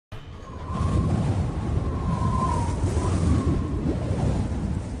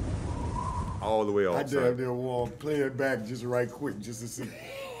all the way off. I damn near want to play it back just right quick, just to see.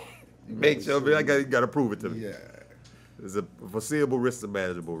 Make sure, man, you got to prove it to me. Yeah. It's a foreseeable risk, a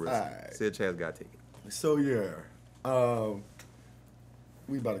manageable risk. Right. Say a chance, got to take it. So, yeah.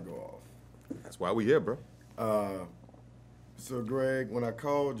 We about to go off. That's why we here, bro. So, Greg, when I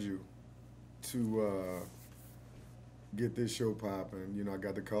called you to get this show popping, you know, I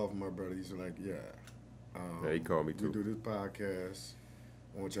got the call from my brother. He's like, yeah. Yeah, he called me, too. We do this podcast.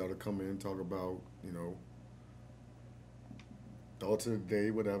 I want y'all to come in and talk about, you know, thoughts of the day,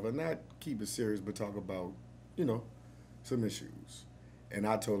 whatever. Not keep it serious, but talk about, you know, some issues. And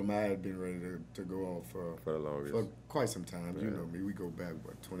I told him I had been ready to go on for the longest. For quite some time. Yeah. You know me. We go back,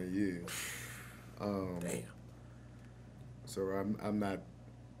 what, 20 years. Damn. So I'm not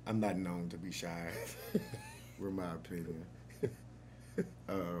known to be shy, with my opinion.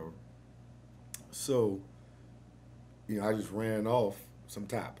 So, you know, I just ran off some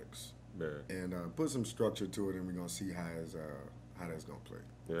topics and put some structure to it, and we're gonna see how that's gonna play.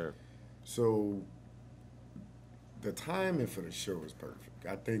 Yeah. So, the timing for the show is perfect.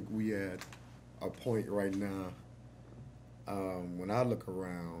 I think we at a point right now when I look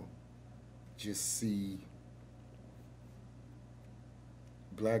around, just see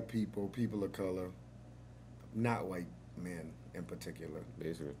black people, people of color, not white men in particular,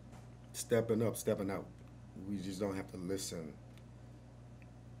 basically stepping up, stepping out. We just don't have to listen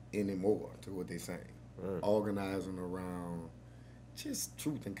anymore to what they're saying. Right. Organizing around just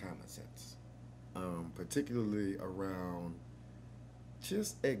truth and common sense, particularly around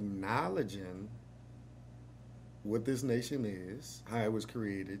just acknowledging what this nation is, how it was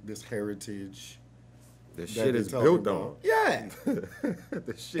created, this heritage. The shit is built on. Yeah.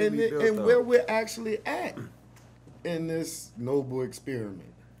 The shit is built on. And where we're actually at in this noble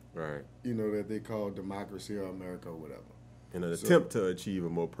experiment. Right. You know, that they call democracy or America or whatever. In an attempt to achieve a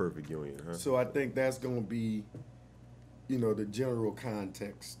more perfect union, huh? So I think that's going to be, you know, the general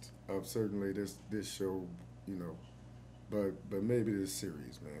context of certainly this show, you know, but maybe this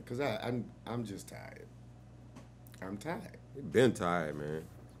series, man, because I'm just tired. I'm tired. You've been tired, man.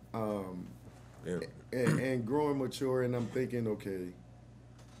 And growing mature, and I'm thinking, okay,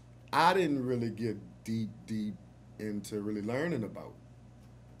 I didn't really get deep into really learning about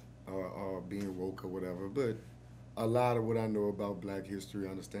or being woke or whatever, but a lot of what I know about black history,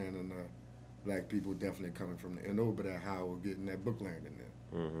 understanding black people definitely coming from the N.O., but how we're getting that book learning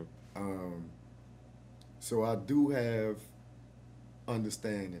there. Mm-hmm. So I do have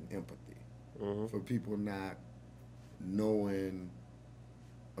understanding, empathy for people not knowing,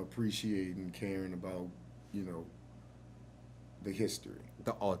 appreciating, caring about, you know, the history.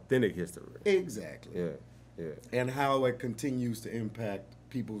 The authentic history. Exactly. Yeah. And how it continues to impact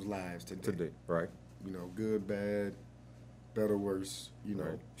people's lives today. Right. You know, good, bad, better, worse, you know.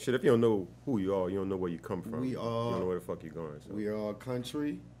 Right. Shit, if you don't know who you are, you don't know where you come from. You don't know where the fuck you're going. So. We are a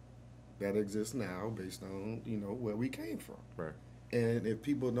country that exists now based on, you know, where we came from. Right. And if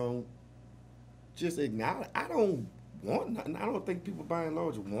people don't just acknowledge, I don't want nothing. I don't think people by and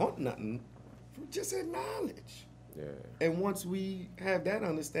large want nothing. Just acknowledge. Yeah. And once we have that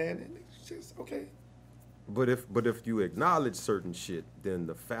understanding, it's just okay. But if you acknowledge certain shit, then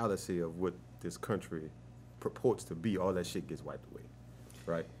the fallacy of what this country purports to be, all that shit gets wiped away,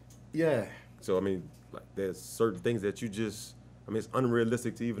 right? Yeah. So I mean, like, there's certain things that you just, I mean, it's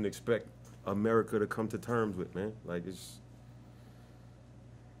unrealistic to even expect America to come to terms with, man. Like,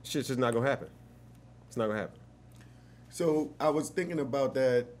 shit's just not gonna happen. It's not gonna happen. So I was thinking about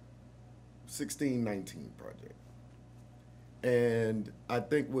that 1619 project, and I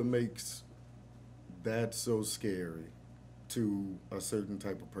think what makes that so scary to a certain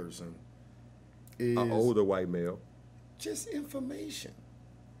type of person is an older white male. Just information.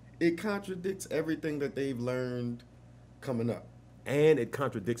 It contradicts everything that they've learned coming up. And it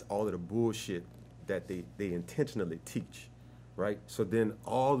contradicts all of the bullshit that they intentionally teach, right? So then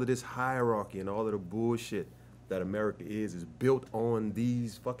all of this hierarchy and all of the bullshit that America is built on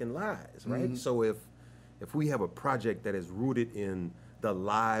these fucking lies, right? Mm-hmm. So if we have a project that is rooted in the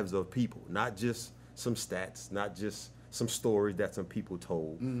lives of people, not just some stats, not just some stories that some people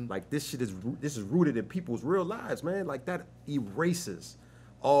told. Mm-hmm. Like this is rooted in people's real lives, man. Like that erases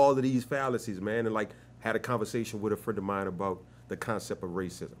all of these fallacies, man. And like had a conversation with a friend of mine about the concept of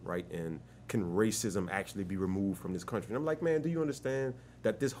racism, right? And can racism actually be removed from this country? And I'm like, man, do you understand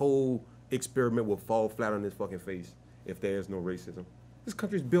that this whole experiment will fall flat on its fucking face if there is no racism? This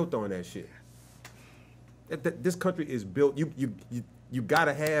country's built on that shit. This country is built. You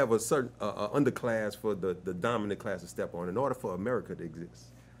gotta have a certain underclass for the dominant class to step on in order for America to exist.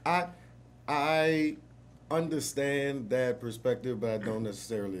 I understand that perspective, but I don't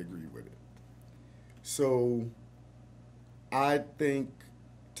necessarily agree with it. So I think,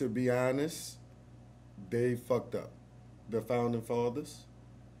 to be honest, they fucked up. The founding fathers,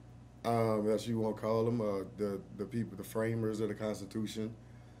 as you want to call them, the people, the framers of the Constitution.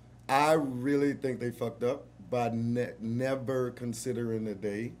 I really think they fucked up by never considering the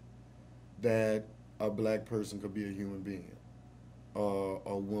day that a black person could be a human being, or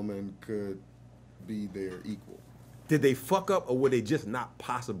a woman could be their equal. Did they fuck up, or were they just not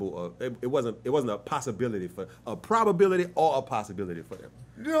possible? It wasn't a possibility for a probability or a possibility for them.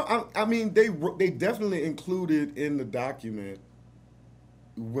 You know, I mean, they definitely included in the document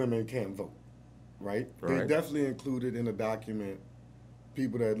women can't vote, right? They definitely included in the document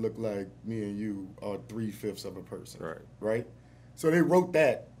people that look like me and you are 3/5 of a person, right? So they wrote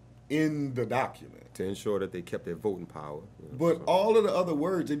that in the document to ensure that they kept their voting power. But all of the other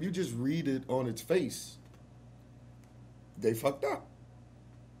words, if you just read it on its face, they fucked up.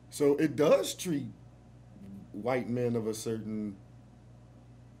 So it does treat white men of a certain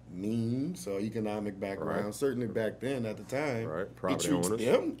means or economic background, certainly back then at the time, it treats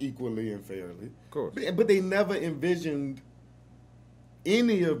them equally and fairly. Of course. But they never envisioned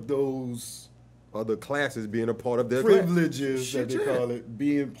any of those other classes being a part of their privileges, that they call it,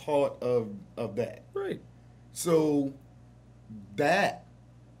 being part of that. Right. So that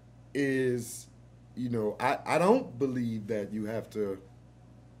is, you know, I don't believe that you have to,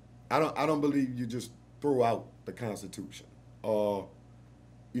 I don't believe you just throw out the Constitution or,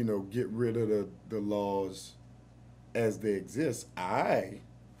 you know, get rid of the laws as they exist. I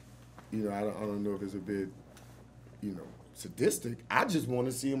don't know if it's a bit, you know, sadistic. I just want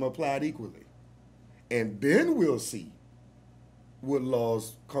to see them applied equally. And then we'll see what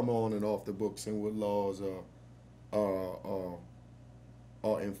laws come on and off the books and what laws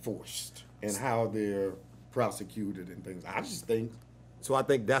are enforced and how they're prosecuted and things. I just think. So I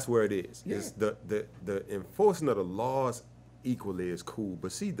think that's where it is. Yeah. It's the enforcement of the laws equally is cool,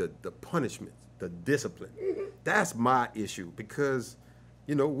 but see the punishment, the discipline, that's my issue, because,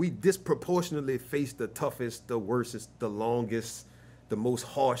 you know, we disproportionately face the toughest, the worstest, the longest, the most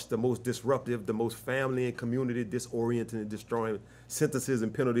harsh, the most disruptive, the most family and community disorienting and destroying sentences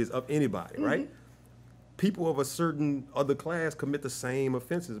and penalties of anybody, right? People of a certain other class commit the same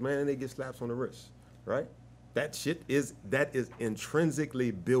offenses, man, and they get slaps on the wrist, right? That is intrinsically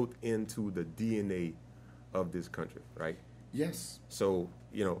built into the DNA of this country, right? Yes. So,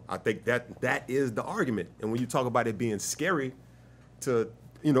 you know, I think that is the argument. And when you talk about it being scary to,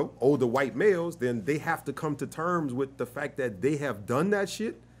 you know, older white males, then they have to come to terms with the fact that they have done that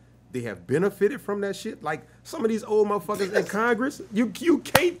shit. They have benefited from that shit. Like some of these old motherfuckers in Congress, you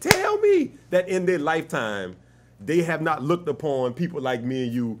can't tell me that in their lifetime they have not looked upon people like me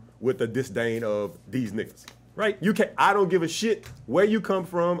and you with the disdain of these niggas, right? You can't. I don't give a shit where you come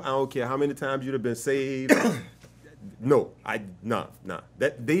from. I don't care how many times you'd have been saved. Nah.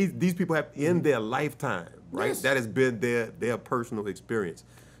 That these people have in their lifetime, right? Yes. That has been their personal experience.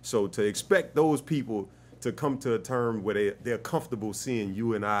 So to expect those people to come to a term where they're comfortable seeing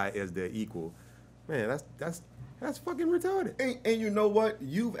you and I as their equal, man, that's fucking retarded. And you know what?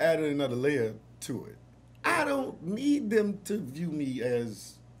 You've added another layer to it. I don't need them to view me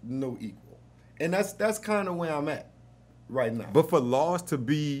as no equal, and that's kind of where I'm at right now. But for laws to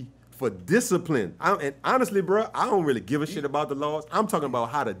be for discipline, and honestly, bro, I don't really give a shit about the laws. I'm talking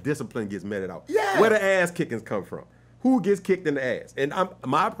about how the discipline gets meted out. Yeah. Where the ass kickings come from. Who gets kicked in the ass? And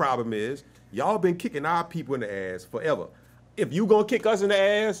my problem is, y'all been kicking our people in the ass forever. If you gonna kick us in the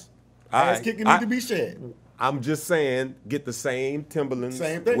ass, kicking need to be shed. I'm just saying, get the same Timberlands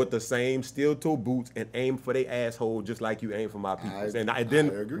with the same steel-toe boots and aim for their asshole just like you aim for my people. And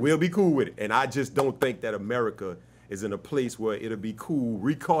then we'll be cool with it. And I just don't think that America is in a place where it'll be cool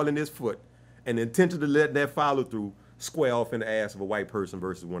recalling his foot and intentionally letting that follow through square off in the ass of a white person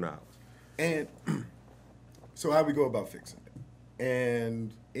versus one of ours. And so how we go about fixing it?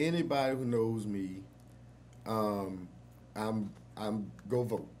 And anybody who knows me, I'm go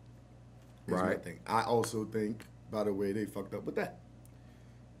vote. Right. I also think, by the way, they fucked up with that.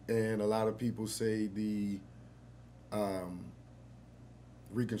 And a lot of people say the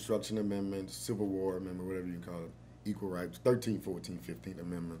Reconstruction Amendments, Civil War Amendment, whatever you call it, Equal Rights, 13, 14, 15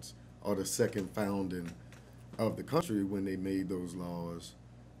 amendments are the second founding of the country when they made those laws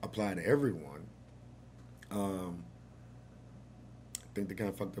apply to everyone. I think they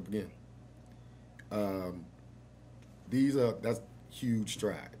kind of fucked up again. That's huge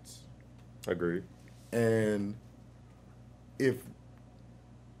strides. Agreed. And if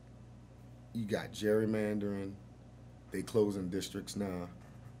you got gerrymandering, they closing districts now,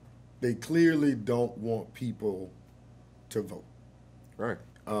 they clearly don't want people to vote. Right.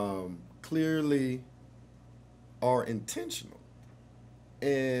 Clearly, are intentional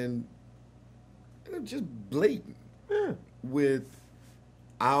and just blatant. Yeah. With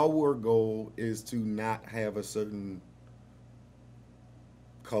our goal is to not have a certain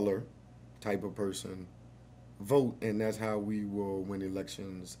color, type of person vote, and that's how we will win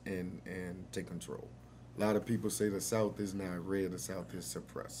elections and take control. A lot of people say the South is not red, the South is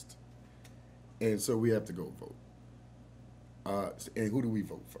suppressed. And so we have to go vote. And who do we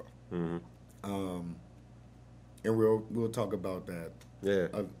vote for? Mm-hmm. And we'll talk about that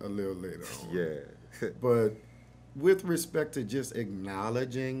a little later on. Yeah. But with respect to just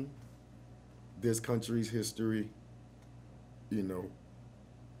acknowledging this country's history, you know,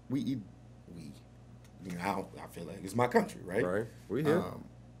 I feel like it's my country, right? Right. We here.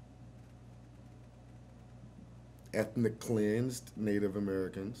 Ethnic cleansed Native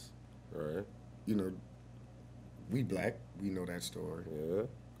Americans. Right. You know, we black. We know that story.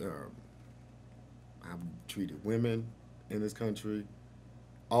 Yeah. I've treated women in this country,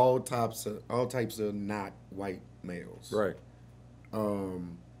 all types of not white males. Right.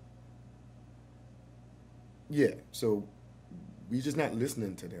 Yeah. So we just not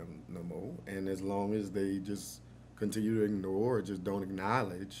listening to them no more. And as long as they just continue to ignore or just don't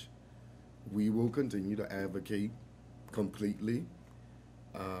acknowledge, we will continue to advocate completely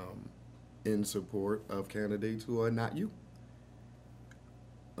in support of candidates who are not you.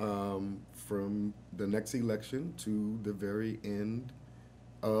 From the next election to the very end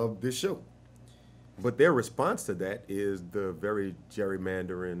of this show. But their response to that is the very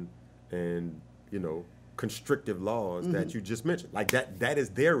gerrymandering and, you know, constrictive laws that you just mentioned. Like that is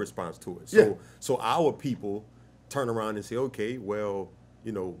their response to it. So so our people turn around and say, okay, well,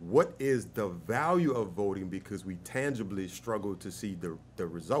 you know, what is the value of voting because we tangibly struggle to see the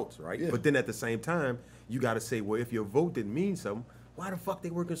results, right? Yeah. But then at the same time, you got to say, well, if your vote didn't mean something, why the fuck they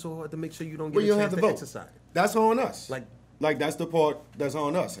working so hard to make sure you don't get a chance to exercise it? That's on us. Like that's the part that's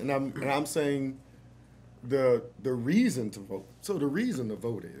on us. And I'm saying the reason to vote. So the reason to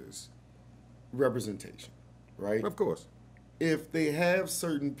vote is representation, right? Of course. If they have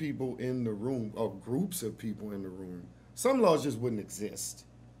certain people in the room or groups of people in the room, some laws just wouldn't exist.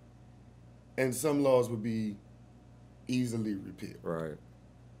 And some laws would be easily repealed. Right.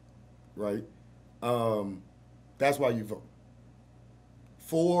 Right? That's why you vote.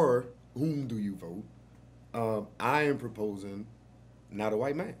 For whom do you vote? I am proposing not a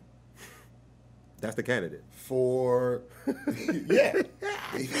white man. That's the candidate. For, yeah,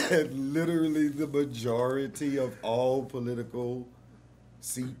 literally the majority of all political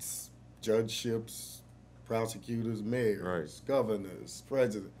seats, judgeships, prosecutors, mayors, governors,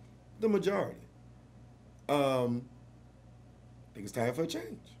 presidents, the majority. I think it's time for a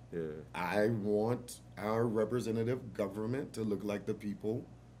change. Yeah. I want our representative government to look like the people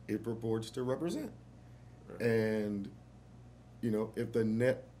it purports to represent. Right. And, you know, if the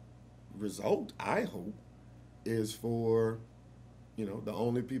net result, I hope, is for, you know, the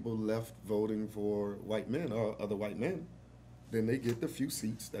only people left voting for white men or other white men, then they get the few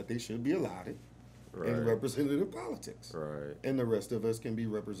seats that they should be allotted in representative politics. Right. And the rest of us can be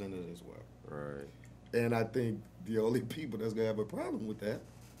represented as well. Right. And I think the only people that's going to have a problem with that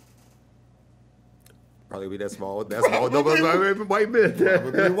probably be that small number of white men.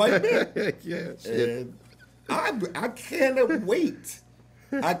 Probably white men. Yeah, shit. And I cannot wait.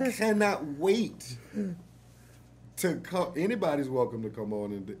 I cannot wait to come. Anybody's welcome to come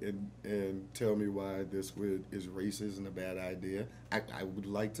on and tell me why this is racist and a bad idea. I would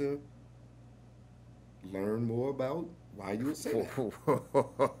like to learn more about why you would say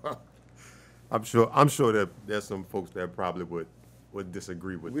that. I'm sure that there's some folks that probably would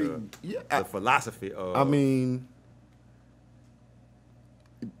disagree with the philosophy of. I mean,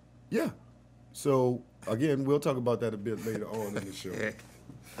 yeah. So again, we'll talk about that a bit later on in the show.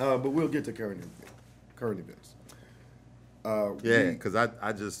 But we'll get to current events. Because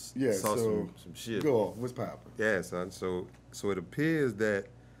I just saw some shit. Go on. What's poppin'? Yeah, son. So it appears that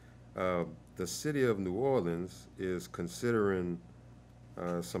the city of New Orleans is considering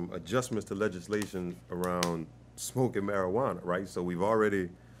some adjustments to legislation around smoking marijuana, right? So we've already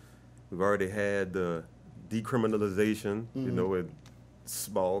had the decriminalization, you know, in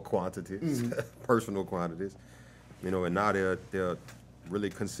small quantities, personal quantities, you know, and now they're really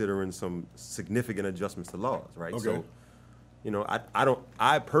considering some significant adjustments to laws, right? Okay. So, you know,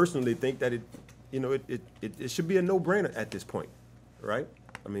 I personally think that it should be a no-brainer at this point, right?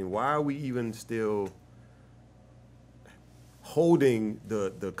 I mean, why are we even still holding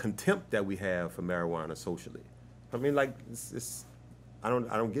the contempt that we have for marijuana socially? I mean, like, I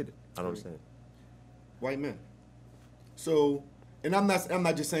don't get it. I don't understand. White men. So And I'm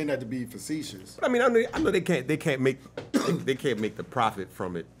not just saying that to be facetious. But I mean, I know they can't make the profit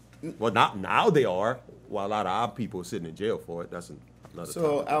from it. Well, not now they are. While a lot of our people are sitting in jail for it. That's another.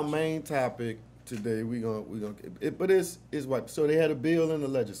 So our main topic today, but it's what. So they had a bill in the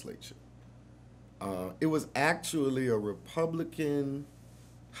legislature. It was actually a Republican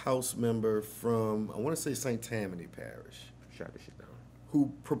House member from, I want to say, St. Tammany Parish. Shut this shit down.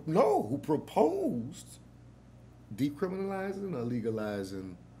 Who proposed decriminalizing or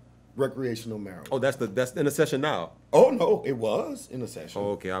legalizing recreational marijuana. Oh, that's in the session now. Oh no, it was in the session.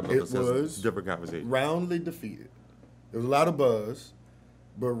 Oh, okay, It was different conversation. roundly defeated. There was a lot of buzz,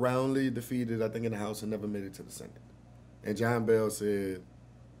 but roundly defeated, I think, in the House and never made it to the Senate. And John Bell said,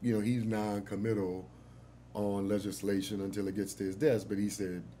 he's non-committal on legislation until it gets to his desk, but he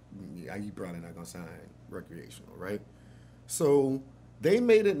said he probably not gonna sign recreational, right? So they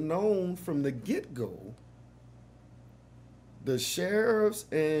made it known from the get-go. The sheriffs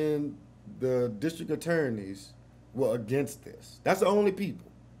and the district attorneys were against this. That's the only people.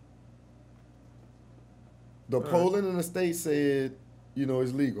 The polling in the state said,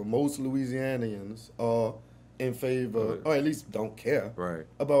 it's legal. Most Louisianians are in favor, or at least don't care,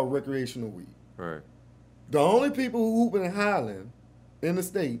 about recreational weed. Right. The only people who hooping and hollering in the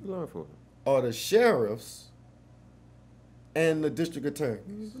state are the sheriffs and the district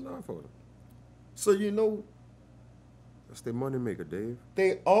attorneys. So that's their money maker, Dave.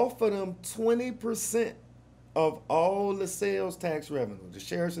 they offer them 20% of all the sales tax revenue, the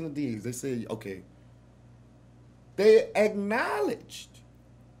sheriffs and the DAs. They say, okay, they acknowledged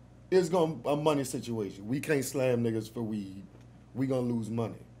it's a money situation. We can't slam niggas for weed. We gonna lose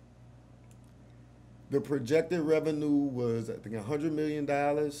money. The projected revenue was, I think, $100 million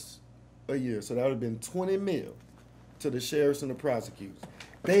a year. So that would have been 20 mil to the sheriffs and the prosecutors.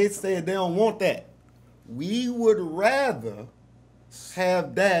 They said they don't want that. We would rather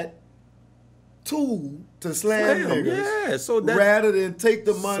have that tool to slam niggas rather than take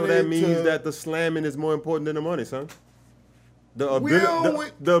the money. So that means that the slamming is more important than the money, son. The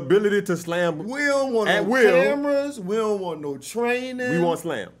ability to slam. We don't want no cameras. We don't want no training. We want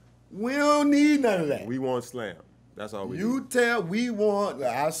slam. We don't need none of that. We want slam. That's all we need. You tell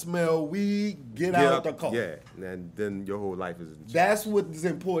I smell weed, get out the car. Yeah, and then your whole life is. That's what is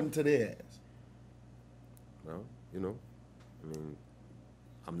important to their ass. Well,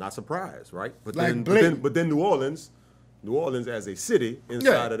 I'm not surprised, right? But Like then New Orleans as a city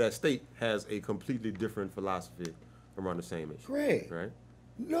inside of that state has a completely different philosophy around the same issue. Great. Right?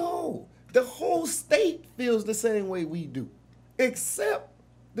 No, the whole state feels the same way we do, except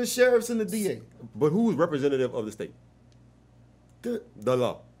the sheriffs and the DA. But who's representative of the state? The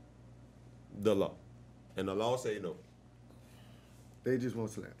law. The law. And the law say no. They just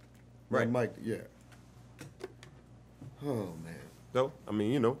want slam. Right. Mike, yeah. Oh, man. So,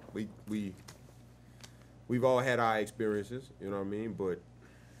 we've all had our experiences, you know what I mean? But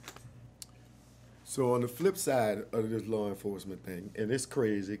so on the flip side of this law enforcement thing, and it's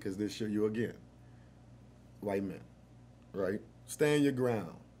crazy because they show you again, white men, right? Stand your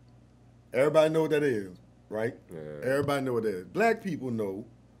ground. Everybody know what that is, right? Yeah. Everybody know what that is. Black people know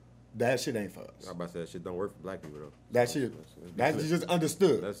that shit ain't for us. I about to say that shit don't work for black people though. That shit, that's just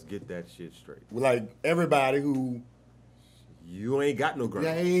understood. Let's get that shit straight. Like everybody who you ain't got no ground.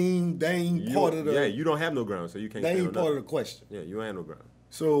 They ain't part of the. Yeah, you don't have no ground, so you can't. They ain't part of the question. Yeah, you ain't no ground.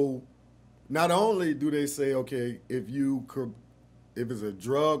 So, not only do they say, okay, if it's a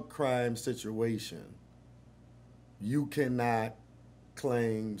drug crime situation, you cannot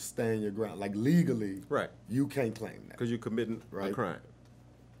claim stand your ground. Like legally, right? You can't claim that because you're committing a crime.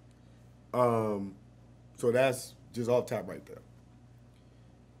 So that's just off top right there.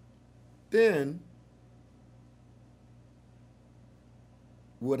 Then,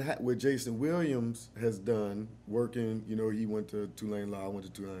 what Jason Williams has done, working, he went to Tulane Law, I went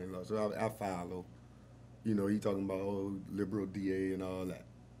to Tulane Law, so I follow, he talking about liberal DA and all that,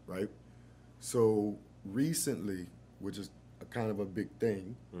 right? So recently, which is kind of a big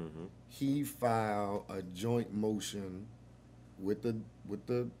thing, he filed a joint motion with the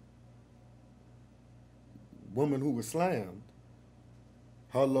woman who was slammed,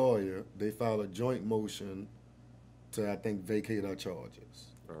 her lawyer. They filed a joint motion to, I think, vacate her charges.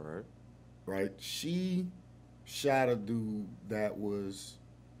 All right. Right? She shot a dude that was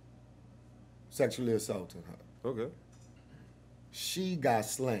sexually assaulting her. Okay. She got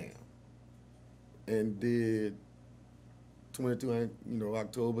slammed and did 22,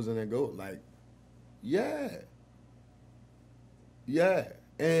 Octobers and then go. Like, yeah.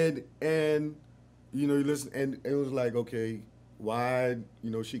 And you listen, and it was like, okay, Why,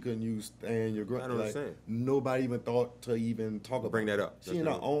 she couldn't use stand your ground? I don't understand. Nobody even thought to even talk about Bring that up. She in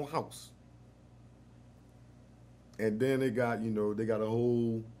her own house. And then they got, they got a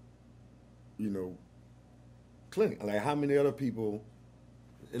whole, clinic. Like, how many other people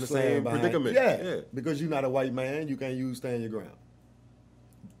in the same predicament? Yeah. Because you're not a white man, you can't use stand your ground.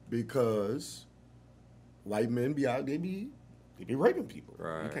 Because white men be out, they be raping people.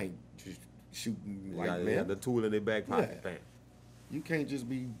 Right. You can't just shooting white men. They got the tool in their back pocket. Yeah. Bam. You can't just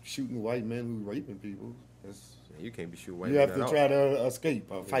be shooting white men who raping people. You can't be shooting white you men have to at try to escape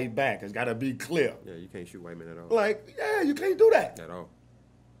or fight back. It's got to be clear. Yeah, you can't shoot white men at all. Like, yeah, you can't do that. At all.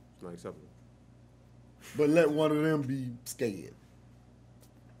 It's not acceptable. But let one of them be scared.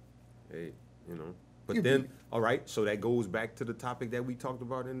 Hey, But then, all right, so that goes back to the topic that we talked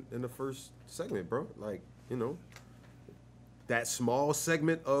about in the first segment, bro. Like, that small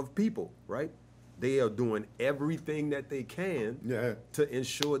segment of people, right? They are doing everything that they can to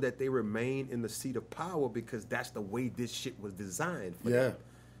ensure that they remain in the seat of power because that's the way this shit was designed for them.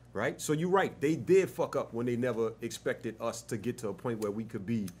 Right? So you're right. They did fuck up when they never expected us to get to a point where we could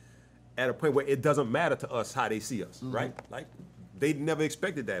be at a point where it doesn't matter to us how they see us, right? Like, they never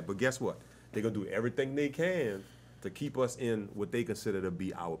expected that. But guess what? They're going to do everything they can to keep us in what they consider to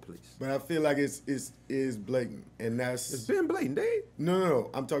be our place. But I feel like it's blatant. And that's... It's been blatant, Dave.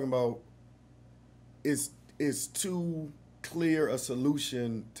 No. I'm talking about... It's too clear a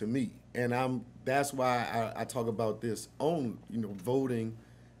solution to me, and that's why I talk about this on voting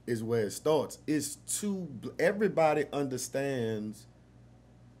is where it starts. It's too everybody understands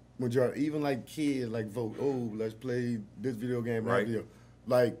majority, even like kids like vote. Oh, let's play this video game right here,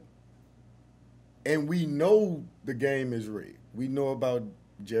 like, and we know the game is rigged. We know about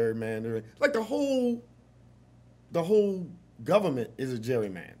gerrymandering, like the whole government is a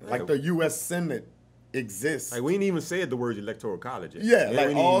gerrymander, like the U.S. Senate exists. Like, we ain't even said the word electoral college yet. Yeah,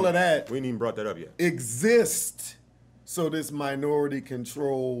 like all of that. We ain't even brought that up yet. Exist. So this minority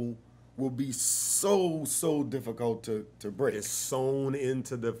control will be so difficult to break. It's sewn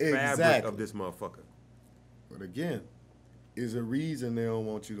into the fabric of this motherfucker. But again, is a reason they don't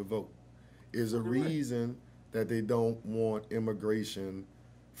want you to vote. Is a reason that they don't want immigration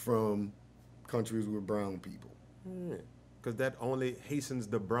from countries with brown people. Because that only hastens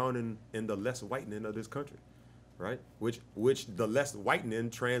the browning and the less whitening of this country, right? Which the less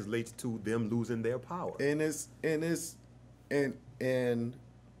whitening translates to them losing their power. And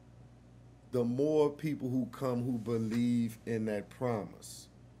the more people who come who believe in that promise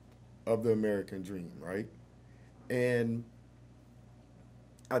of the American dream, right? And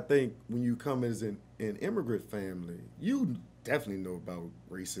I think when you come as an immigrant family, you definitely know about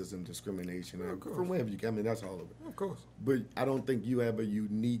racism, discrimination, from wherever you come. I mean, that's all of it. Of course. But I don't think you have a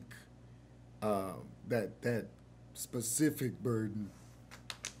unique, that specific burden,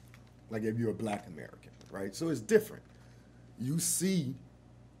 like if you're a black American, right? So it's different. You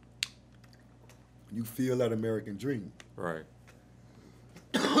feel that American dream. Right.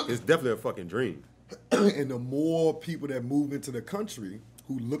 It's definitely a fucking dream. And the more people that move into the country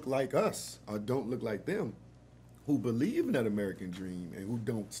who look like us or don't look like them, who believe in that American dream and who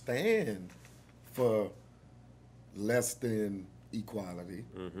don't stand for less than equality,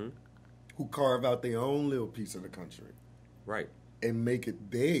 who carve out their own little piece of the country, right, and make it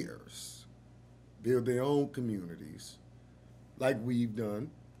theirs, build their own communities, like we've done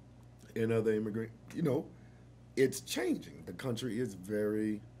in other immigrant. It's changing. The country is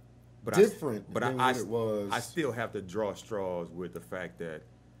very different than what it was. I still have to draw straws with the fact that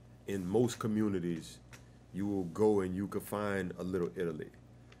in most communities, you will go and you can find a little Italy.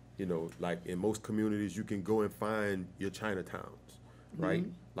 Like in most communities, you can go and find your Chinatowns, right?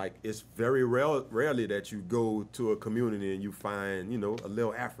 Like it's very rarely that you go to a community and you find, a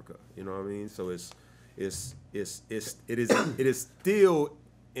little Africa. You know what I mean? So it is still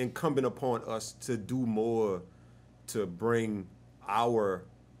incumbent upon us to do more to bring our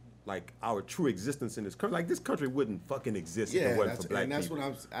true existence in this country. Like, this country wouldn't fucking exist if it wasn't for black people. And that's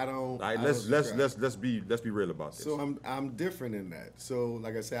what I don't. Like, let's be real about this. So I'm different in that. So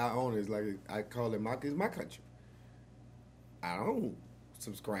like I say, I own it. It's like I call it it's my country. I don't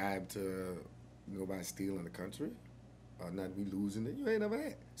subscribe to nobody stealing the country or not me losing it. You ain't never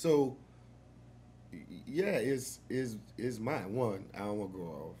had. So yeah, it's mine. One, I don't want to go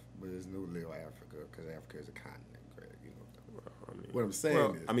off, but there's no little Africa because Africa is a continent. What I'm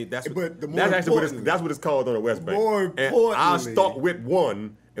saying is, I mean, that's what it's called on the West Bank. More importantly, and I'll start with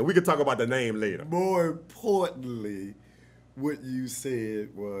one, and we can talk about the name later. More importantly, what you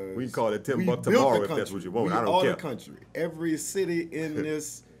said was we can call it Timbuktu tomorrow if that's what you want. I don't care. The country, every city in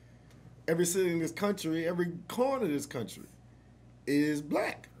this country, every corner of this country, is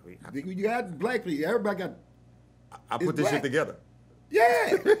black. You got black people. Everybody got. I put this shit together.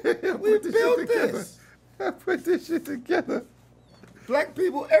 Yeah, we built this. I put this shit together. Black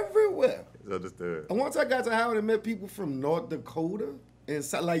people everywhere. It's understood. And once I got to Howard and met people from North Dakota, and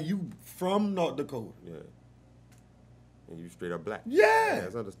so, like you from North Dakota. Yeah. And you straight up black. Yeah.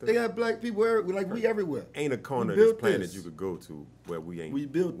 It's understood. They got black people we everywhere. Ain't a corner of this planet you could go to where we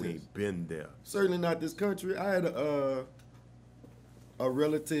ain't been there. Certainly not this country. I had a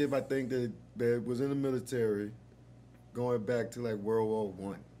relative, I think, that was in the military going back to like World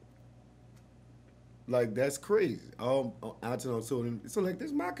War I. Like, that's crazy. So like,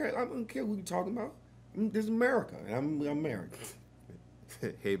 this is my country. I don't care what you're talking about. This is America, and I'm American.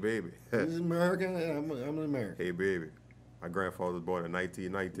 Hey, baby. This is America, and I'm an American. Hey, baby. My grandfather was born in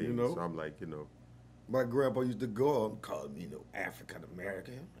 1919, so I'm like, My grandpa used to go out and call me, African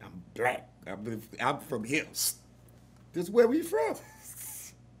American. I'm black. I'm from here. This is where we from.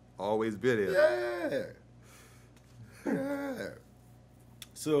 Always been here. Yeah.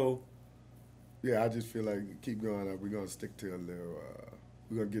 So, yeah, I just feel like keep going up. We're going to stick to a little,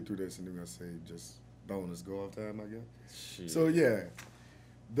 we're going to get through this and then we're going to say just bonus go off time, I guess. Shit. So, yeah,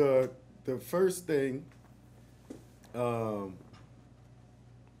 the first thing that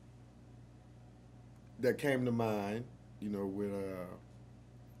came to mind, with,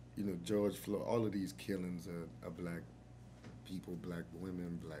 George Floyd, all of these killings of black people, black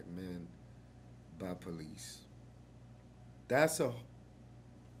women, black men by police. I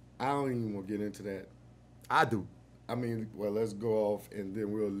don't even want to get into that. I do. I mean, well, let's go off and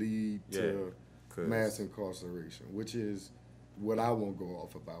then we'll lead to mass incarceration, which is what I won't go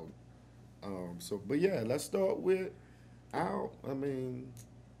off about. But yeah, let's start with go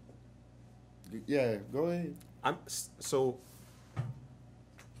ahead.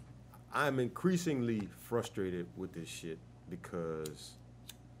 I'm increasingly frustrated with this shit because,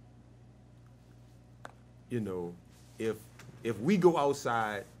 if we go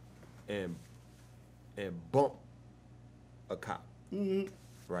outside and bump a cop,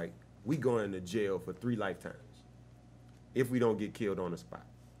 right, we going to jail for 3 lifetimes if we don't get killed on the spot,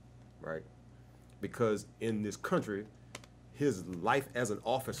 right? Because in this country, his life as an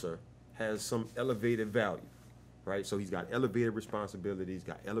officer has some elevated value, right? So he's got elevated responsibilities,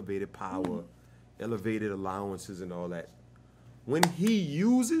 got elevated power, elevated allowances and all that. When he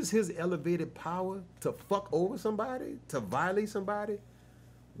uses his elevated power to fuck over somebody, to violate somebody,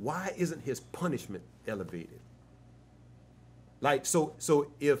 why isn't his punishment elevated? Like, so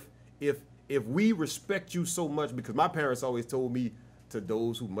if we respect you so much, because my parents always told me, to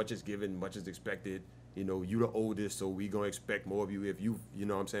those who much is given, much is expected, you the oldest, so we gonna expect more of you. If you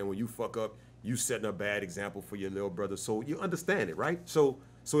know what I'm saying, when you fuck up, you setting a bad example for your little brother. So you understand it, right? So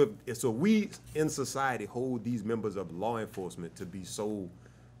if we in society hold these members of law enforcement to be so,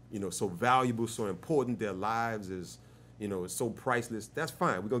 so valuable, so important, their lives is, so priceless, that's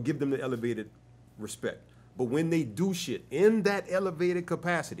fine. We're gonna give them the elevated respect. But when they do shit in that elevated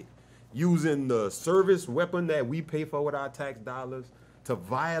capacity, using the service weapon that we pay for with our tax dollars to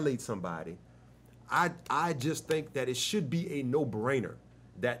violate somebody, I just think that it should be a no-brainer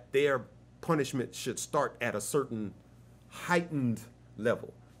that their punishment should start at a certain heightened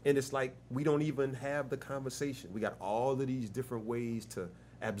level. And it's like we don't even have the conversation. We got all of these different ways to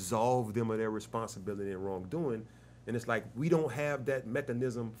absolve them of their responsibility and wrongdoing. And it's like we don't have that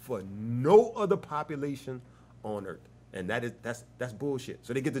mechanism for no other population on earth. And that's bullshit.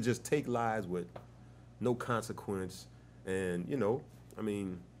 So they get to just take lives with no consequence. And,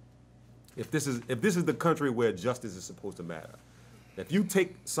 if this is the country where justice is supposed to matter, if you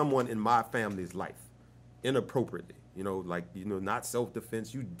take someone in my family's life inappropriately, not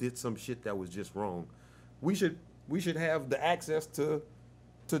self-defense, you did some shit that was just wrong, we should have the access to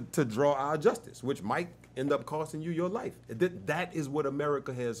draw our justice, which might end up costing you your life. That is what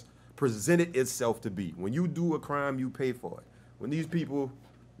America has presented itself to be. When you do a crime, you pay for it. When these people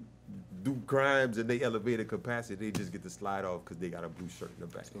do crimes and they elevated capacity, they just get to slide off because they got a blue shirt in the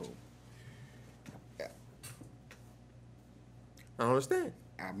back. So, I don't understand.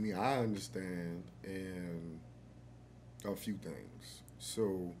 I mean, I understand in a few things.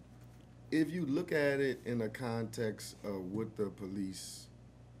 So, if you look at it in the context of what the police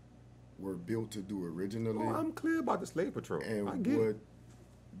were built to do originally. Oh, I'm clear about the slave patrol. And what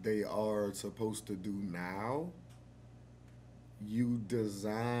they are supposed to do now, you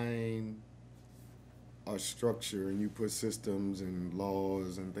design a structure and you put systems and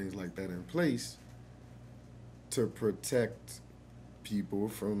laws and things like that in place to protect people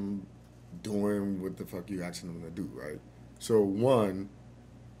from doing what the fuck you asking them to do, right? So one,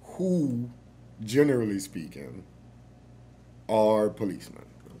 who, generally speaking, are policemen.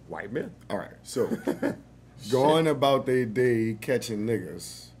 White men. All right, so going about their day catching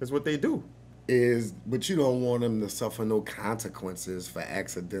niggas That's what they do. but you don't want them to suffer no consequences for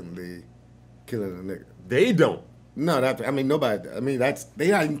accidentally killing a nigga. They don't. No, nobody. They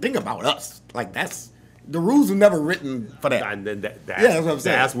don't even think about us. Like the rules are never written for that. And then that's what I'm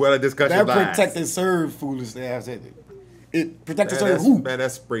saying. That's where the discussion lies. That protect and serve foolishly. I said it protect and serve who? Man,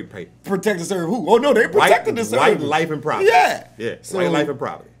 that's spray paint. Protect and serve who? Oh no, they protected and serve. White life and property. Yeah. Yeah. So white life and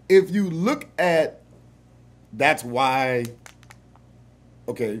property. If you look at, that's why.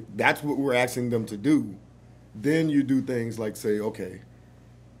 Okay, that's what we're asking them to do. Then you do things like say, okay,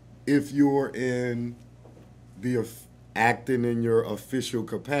 if you're in acting in your official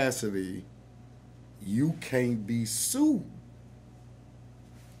capacity, you can't be sued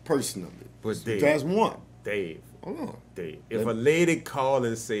personally. But Dave, that's one. Dave, hold on. Dave. If a lady call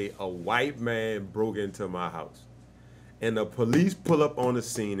and say a white man broke into my house, and the police pull up on the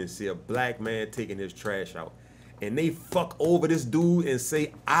scene and see a black man taking his trash out, and they fuck over this dude and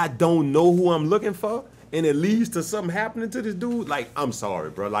say, I don't know who I'm looking for, and it leads to something happening to this dude, like, I'm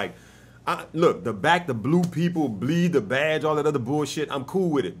sorry, bro. Like, look, the blue people bleed the badge, all that other bullshit, I'm cool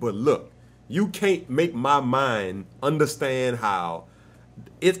with it. But look, you can't make my mind understand how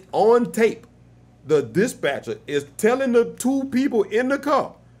it's on tape. The dispatcher is telling the two people in the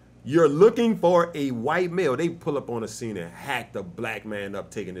car, you're looking for a white male. They pull up on the scene and hack the black man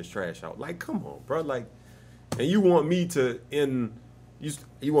up taking his trash out. Like, come on, bro. Like, and you want me to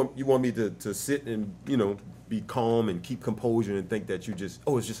you want me to sit and, be calm and keep composure and think that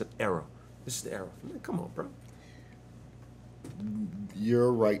it's just an error. It's just an error. Man, come on, bro.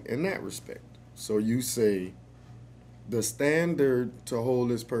 You're right in that respect. So you say the standard to hold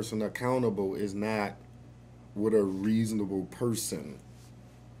this person accountable is not what a reasonable person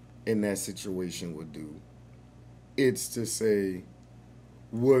in that situation would do. It's to say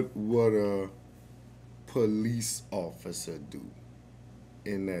what a police officer do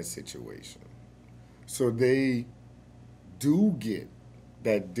in that situation. So they do get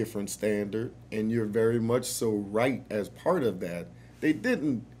that different standard, and you're very much so right as part of that. They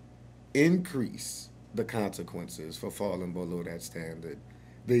didn't increase the consequences for falling below that standard.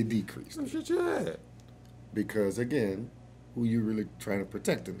 They decreased it. Yeah. Because again, who you really trying to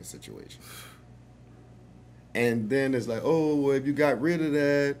protect in this situation? And then it's like, oh, well, if you got rid of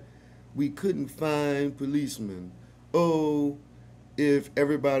that, we couldn't find policemen. Oh, if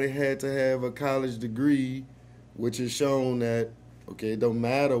everybody had to have a college degree, which is shown that, okay, it don't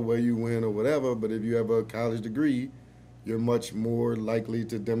matter where you went or whatever, but if you have a college degree, you're much more likely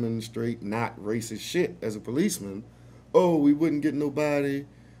to demonstrate not racist shit as a policeman. Oh, we wouldn't get nobody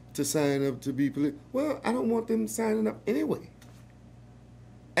to sign up to be police. Well, I don't want them signing up anyway.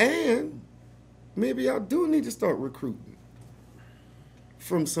 And maybe y'all do need to start recruiting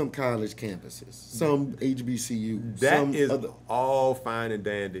from some college campuses, some HBCU. That is all fine and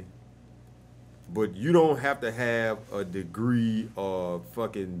dandy. But you don't have to have a degree or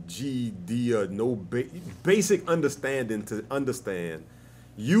fucking GED or no basic understanding to understand.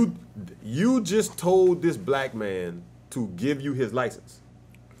 You just told this black man to give you his license.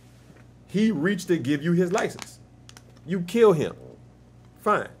 He reached to give you his license. You kill him.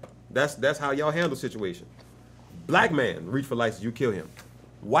 Fine. That's how y'all handle situation. Black man reach for license, you kill him.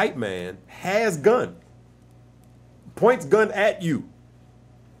 White man has gun. Points gun at you.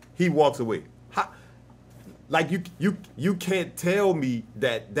 He walks away. Like you can't tell me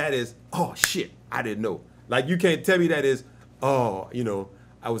that is, oh shit, I didn't know. Like you can't tell me that is, oh,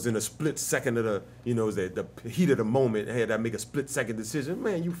 I was in a split second of the heat of the moment. I had to make a split second decision.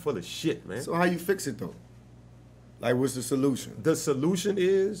 Man, you full of shit, man. So how you fix it though? Like what's the solution? The solution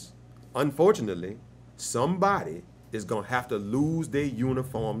is, unfortunately, somebody is gonna have to lose their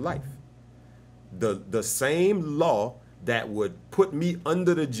uniform life. The same law that would put me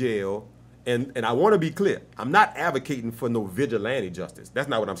under the jail. And I want to be clear, I'm not advocating for no vigilante justice. That's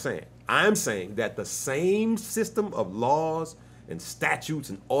not what I'm saying. I'm saying that the same system of laws and statutes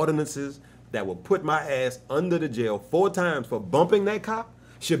and ordinances that will put my ass under the jail 4 times for bumping that cop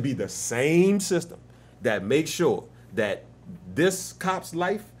should be the same system that makes sure that this cop's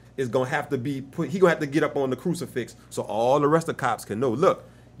life is going to have to be put, he going to have to get up on the crucifix so all the rest of the cops can know, look,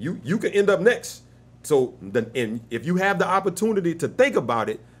 you can end up next. So and if you have the opportunity to think about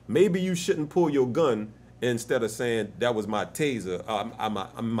it, maybe you shouldn't pull your gun instead of saying that was my taser,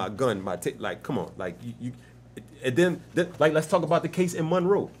 my gun, like, come on, like you and then like let's talk about the case in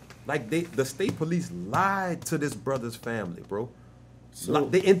Monroe. Like the state police lied to this brother's family, bro. So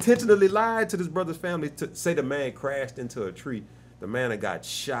they intentionally lied to this brother's family to say the man crashed into a tree. the man that got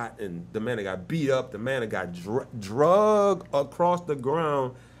shot, and the man that got beat up, the man that got drug across the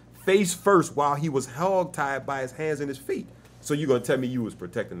ground, face first, while he was hog-tied by his hands and his feet. So you gonna tell me you was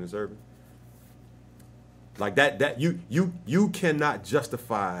protecting the servant? Like that you cannot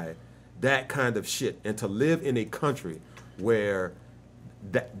justify that kind of shit. And to live in a country where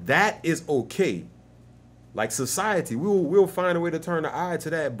that is okay, like society, we'll find a way to turn the eye to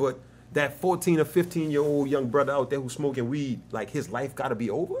that, but that 14 or 15-year-old young brother out there who's smoking weed, like his life gotta be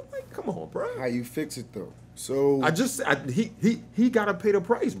over? Like, come on, bro. How you fix it though? So he gotta pay the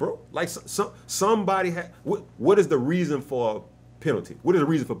price, bro. Like somebody what is the reason for penalty? What is the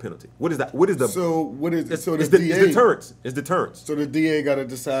reason for penalty? What is that? What is the it's deterrence. It's deterrence. So the DA gotta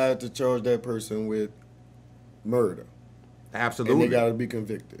decide to charge that person with murder. Absolutely. And they gotta be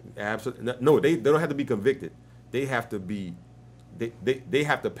convicted. Absolutely. No, they don't have to be convicted. They have to be they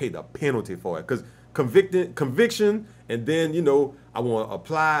have to pay the penalty for it. Because conviction, and then, you know, I want to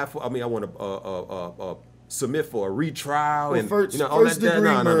apply for, I want to submit for a retrial. Well, and first, you know, all first that,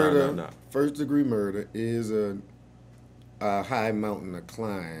 degree no. First degree murder is a high mountain to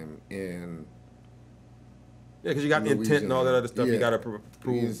climb in. Yeah, because you got intent and all that other stuff. Yeah. You got to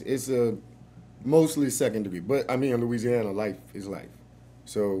prove. It's a mostly second degree, but I mean in Louisiana, life is life.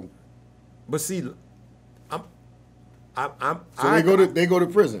 So, but see, they go to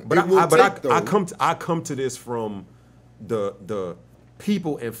prison. But I come to this from the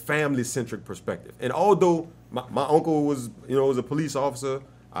people and family centric perspective. And although my uncle was a police officer,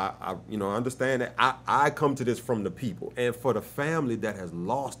 I understand that. I come to this from the people and for the family that has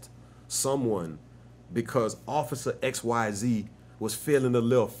lost someone because Officer XYZ was feeling a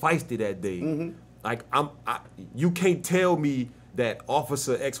little feisty that day. Mm-hmm. Like you can't tell me that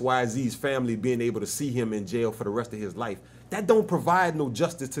Officer XYZ's family being able to see him in jail for the rest of his life, that don't provide no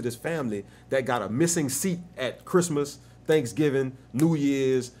justice to this family that got a missing seat at Christmas, Thanksgiving, New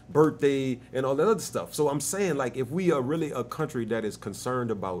Year's, birthday, and all that other stuff. So I'm saying, like, if we are really a country that is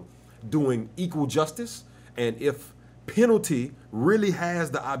concerned about doing equal justice, and if penalty really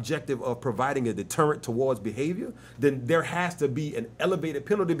has the objective of providing a deterrent towards behavior, then there has to be an elevated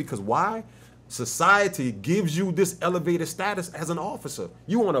penalty. Because why? Society gives you this elevated status as an officer.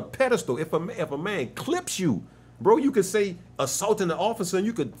 You on a pedestal. If a man clips you, bro, you could say assaulting the officer and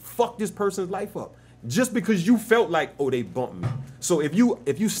you could fuck this person's life up just because you felt like, oh, they bumped me. So if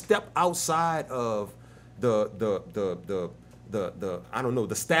you step outside of the I don't know,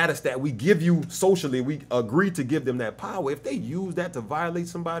 the status that we give you socially, we agree to give them that power. If they use that to violate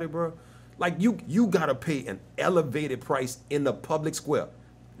somebody, bro, like you gotta pay an elevated price in the public square.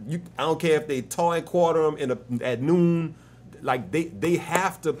 I don't care if they toy and quarter them at noon. Like they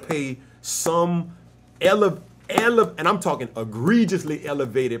have to pay some and I'm talking egregiously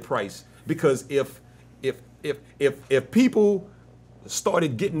elevated price, because if people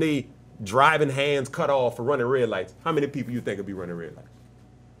started getting their driving hands cut off for running red lights, how many people you think would be running red lights?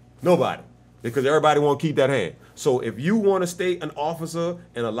 Nobody, because everybody want to keep that hand. So if you want to stay an officer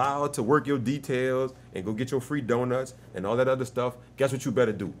and allowed to work your details and go get your free donuts and all that other stuff, guess what you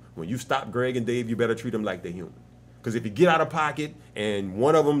better do? When you stop Greg and Dave, you better treat them like they're human. Because if you get out of pocket and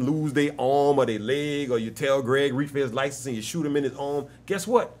one of them lose their arm or their leg, or you tell Greg reach for his license and you shoot him in his arm, guess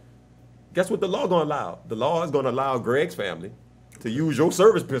what? Guess what the law gonna allow? The law is gonna allow Greg's family to use your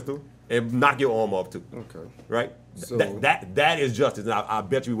service pistol and knock your arm off too. Okay. Right? So that is justice. And I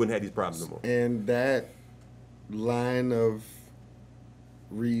bet you we wouldn't have these problems no more. And that line of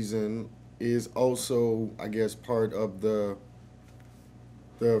reason is also, I guess, part of the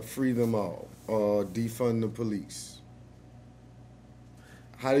free them all or defund the police.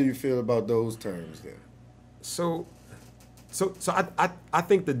 How do you feel about those terms then? So I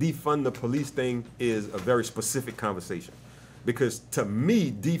think the defund the police thing is a very specific conversation, because to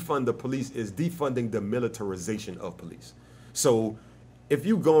me, defund the police is defunding the militarization of police. So if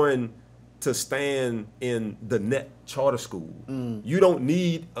you going to stand in the net charter school, you don't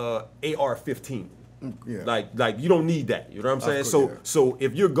need a AR-15. Yeah. Like you don't need that. You know what I'm saying? So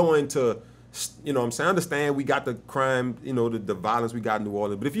if you're going to, you know what I'm saying, I understand we got the crime, you know, the violence we got in New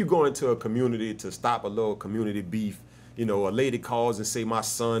Orleans, but if you go into a community to stop a little community beef, you know, a lady calls and say my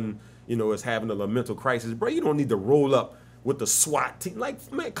son, you know, is having a mental crisis, bro, you don't need to roll up with the SWAT team.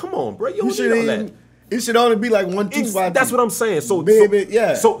 Like, man, come on, bro, you don't need all that. It should only be like 1, 2 SWAT. That's what I'm saying. So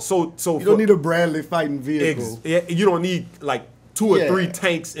yeah. So you don't need a Bradley fighting vehicle. You don't need like 2 or 3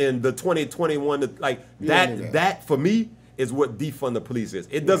 tanks in the 2021. Like that for me is what defund the police is.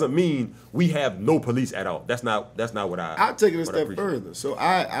 It doesn't mean we have no police at all. That's not what I'll take it a step further. So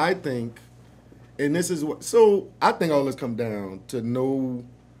I think, and this is what. So I think all this come down to no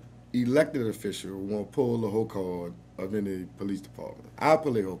elected official won't pull the whole card of any police department. I'll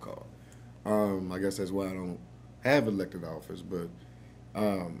play a whole card. I guess that's why I don't have elected office, but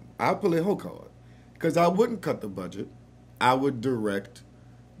I'll play a whole card. Because I wouldn't cut the budget. I would direct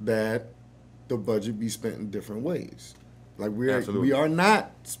that the budget be spent in different ways. Like we are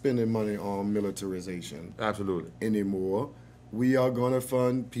not spending money on militarization anymore. We are going to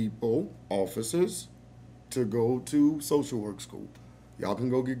fund people, officers, to go to social work school. Y'all can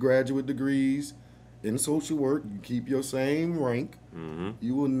go get graduate degrees in social work. You keep your same rank. Mm-hmm.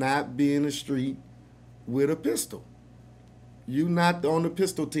 You will not be in the street with a pistol. You not on the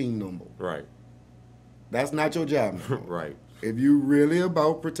pistol team no more. Right. That's not your job no more. Right. If you really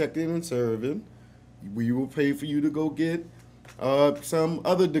about protecting and serving, we will pay for you to go get some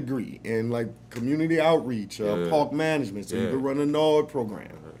other degree in like community outreach, park management, so you can run a NORD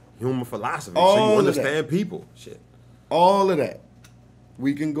program. Human philosophy, so you understand people. Shit. All of that.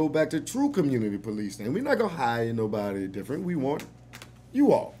 We can go back to true community policing. We're not going to hire nobody different. We want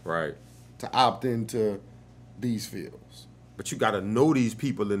you all to opt into these fields. But you got to know these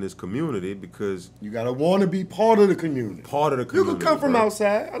people in this community because... You got to want to be part of the community. Part of the community. You can come from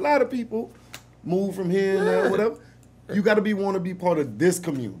outside. A lot of people move from here and there, whatever. You got to want to be part of this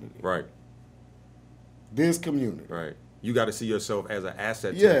community. Right. This community. Right. You got to see yourself as an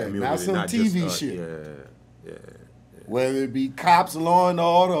asset to the community. Not some TV shit. Yeah. Whether it be cops, law and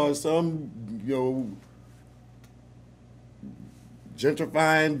order, or some,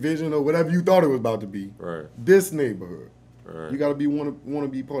 gentrifying vision or whatever you thought it was about to be. Right. This neighborhood. Right. You got to want to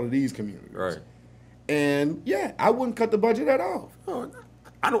be part of these communities. Right. And I wouldn't cut the budget at all. Oh,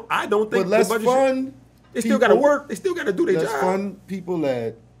 I don't think. But let's fund. They still got to work. They still got to do their job. Let's fund people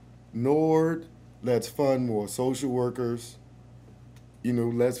at NORD. Let's fund more social workers.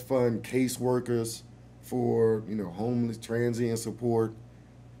 Let's fund caseworkers for, homeless, transient support.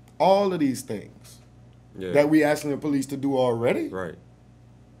 All of these things that we asking the police to do already. Right.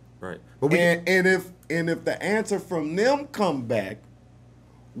 But and if the answer from them come back,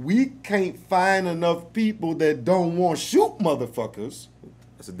 we can't find enough people that don't want to shoot motherfuckers.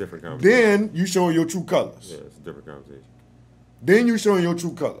 That's a different conversation. Then you showing your true colors. Yeah, it's a different conversation. Then you showing your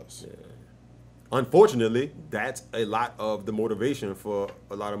true colors. Yeah. Unfortunately, that's a lot of the motivation for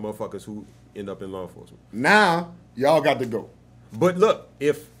a lot of motherfuckers who end up in law enforcement. Now, y'all got to go. But look,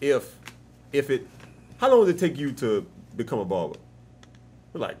 if it, how long does it take you to become a barber?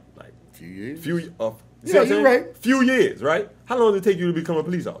 Like a few years. You're right. Few years, right? How long does it take you to become a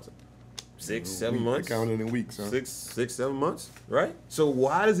police officer? 6, 7 months. Counted in weeks, huh? 6, 7 months, right? So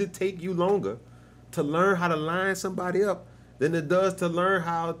why does it take you longer to learn how to line somebody up than it does to learn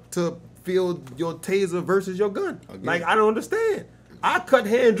how to feel your taser versus your gun? Again. Like, I don't understand. I cut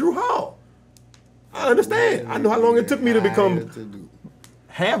hair and drew hall. I understand. I know how long it took me to become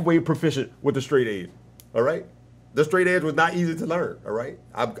halfway proficient with the straight edge. All right? The straight edge was not easy to learn. All right?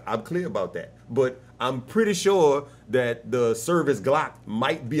 I'm clear about that. But I'm pretty sure that the service Glock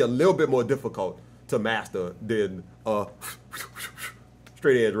might be a little bit more difficult to master than a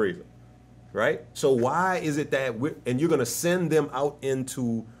straight edge razor. Right? So why is it that and you're going to send them out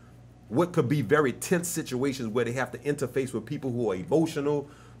into what could be very tense situations where they have to interface with people who are emotional,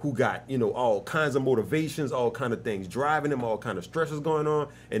 who got, all kinds of motivations, all kind of things driving them, all kind of stresses going on,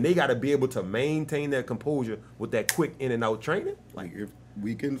 and they got to be able to maintain their composure with that quick in and out training. Like, if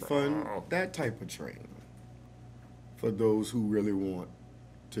we can fund that type of training for those who really want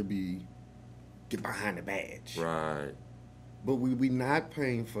to get behind the badge. Right. But we not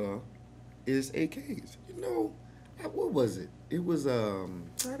paying for is AKs. What was it? It was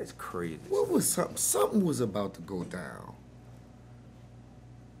that is crazy. What was something was about to go down.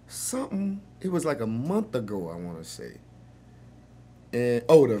 It was like a month ago, I want to say. And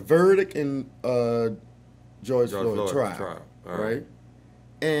the verdict in George Floyd trial. Right?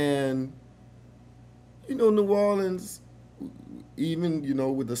 And New Orleans, even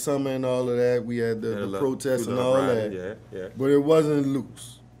with the summer and all of that, we had the protests and all that. Yeah. But it wasn't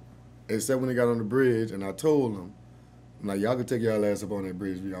loose. Except when they got on the bridge, and I told them, I'm like, y'all can take y'all ass up on that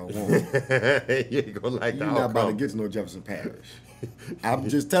bridge if y'all want. You ain't gonna like that. You're not about to get to no Jefferson Parish. I'm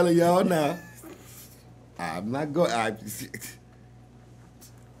just telling y'all now. I'm not going. I'm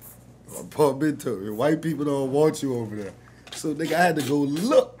pump into it. White people don't want you over there. So, nigga, I had to go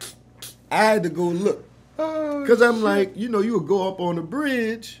look. Because I'm like, you would go up on the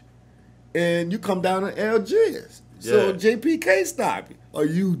bridge, and you come down to Algiers. So, JPK stop you. Are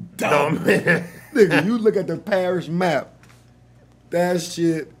you dumb, man? Nigga, you look at the parish map. That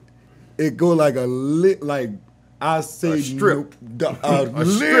shit, it go like a strip. A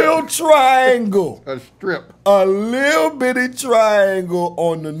little triangle. A strip. A little bitty triangle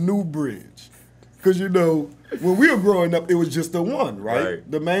on the new bridge. Because, when we were growing up, it was just the one, right?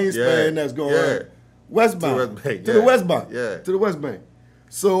 The main span that's going westbound to the West Bank, to the West Bank.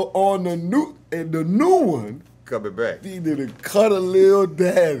 So on the new one, coming back, they did a cut a little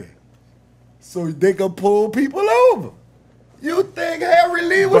daddy, so they could pull people over. You think Harry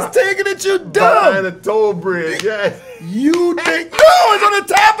Lee was taking it? You dumb. Behind the toll bridge, You think? No, it's on the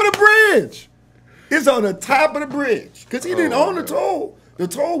top of the bridge. It's on the top of the bridge because he didn't own the toll. The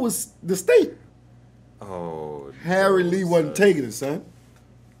toll was the state. Oh, Harry Lee wasn't taking it, son.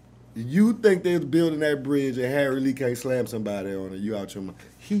 You think they was building that bridge and Harry Lee can't slam somebody on it? You out your mind?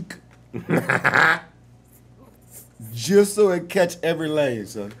 He just so it catch every lane,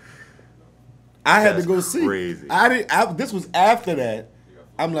 son. I had to go see. Crazy. This was after that.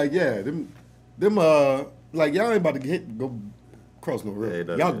 I'm like, yeah, them like y'all ain't about to go cross no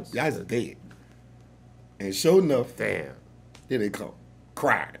river. Y'all's dead. And sure enough, damn, here they come,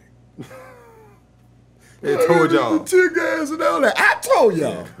 crying. They told y'all. Tear gas and all that. I told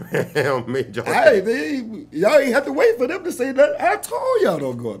y'all. Y'all ain't have to wait for them to say that. I told y'all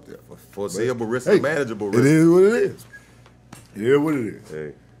don't go up there. Foreseeable risk and manageable risk. It is what it is. It is what it is.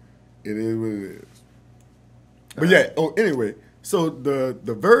 Hey. It is what it is. But yeah, anyway, so the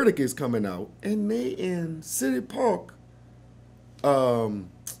verdict is coming out, and they in City Park,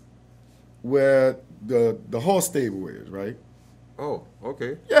 where the horse stable is, right? Oh,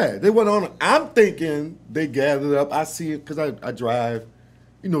 okay. Yeah, they went on. I'm thinking they gathered up. I see it because I drive,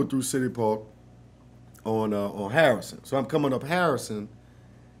 through City Park on Harrison. So I'm coming up Harrison,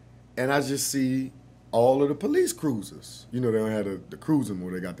 and I just see all of the police cruisers. They don't have the cruiser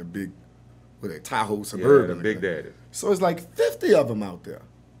more. They got the big, with a Tahoe Suburban. Yeah, the Big Daddy. So it's like 50 of them out there.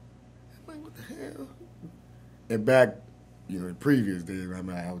 I'm like, what the hell? And back, in previous days, I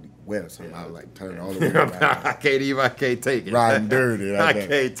mean, I was wet or something. I was like, turn all the way around. I can't take it. Riding dirty. I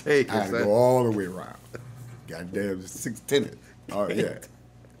can't take it. I had to go all the way around. Goddamn, 610. All right, yeah.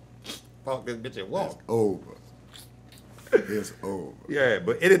 Fuck this bitch and walk. It's over. It's over. Yeah,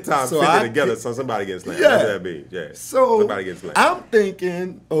 but anytime 50 together, somebody gets slammed. That's what that means. Yeah. So somebody gets slammed. I'm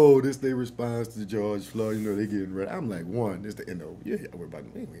thinking, this their response to George Floyd. They getting ready. I'm like, one, this the N.O. Yeah, we're about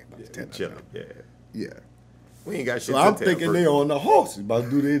to chill. Yeah. Yeah. We ain't got shit. So I'm thinking they on the horse, about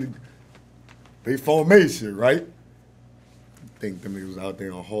to do they formation, right? I think them niggas out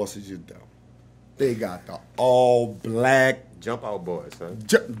there on horses, you dumb. They got the all black jump out boys, huh?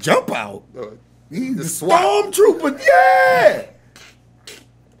 Jump out. He's the stormtrooper, yeah.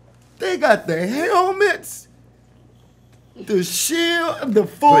 They got the helmets, the shield, the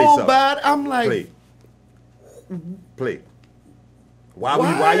full body. I'm like, play. Why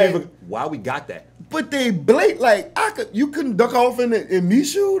we got that? But they blate like you couldn't duck off in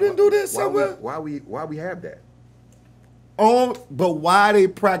Michoud and do this somewhere. Why we have that? But why they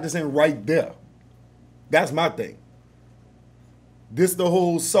practicing right there? That's my thing. This the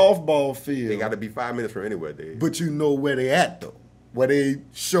whole softball field. They got to be 5 minutes from anywhere, Dave. But you know where they at though, where they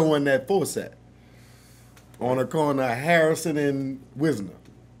showing that force at. On the corner of Harrison and Wisner.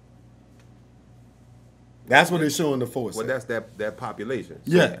 That's where they showing the force. Well, that's that population.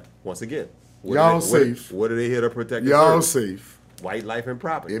 So yeah. Once again, y'all safe. What are they here to protect? Y'all safe. White life and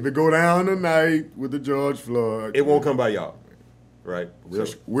property. If it go down tonight with the George Floyd, it won't come by y'all, right?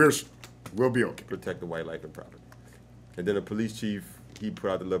 We'll be okay. Protect the white life and property. And then the police chief, he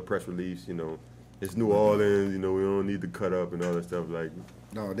put out the little press release. It's New Orleans. We don't need to cut up and all that stuff. Like,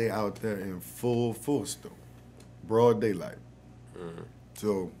 no, they out there in full force though, broad daylight. Mm-hmm.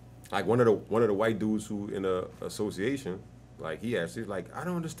 So, like one of the white dudes who in a association, like he asked, he's like, I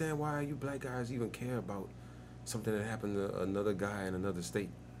don't understand why you black guys even care about something that happened to another guy in another state.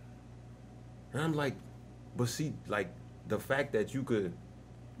 And I'm like, but see, like the fact that you could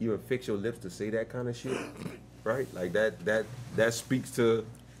even fix your lips to say that kind of shit, right? Like that speaks to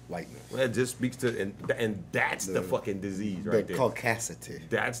whiteness. That just speaks to and that's the fucking disease right there. The caucasity.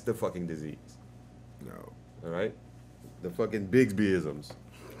 That's the fucking disease. No. All right? The fucking Bigsbyisms.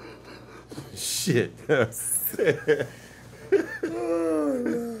 Shit. Straight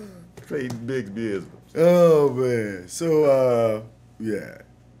Bigsbyisms. Oh man. So yeah.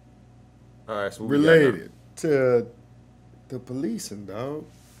 All right, so related to the policing, dog.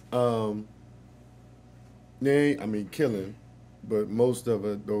 Killing, but most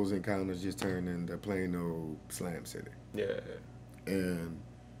of those encounters just turned into plain old Slam City. Yeah.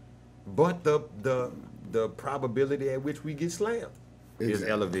 But the probability at which we get slammed is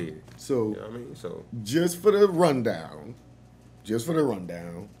elevated. So, you know what I mean? So just for the rundown,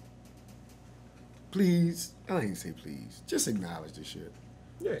 please, I ain't say please, just acknowledge this shit.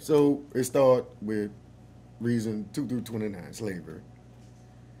 Yeah. So it start with reason 2 through 29, slavery.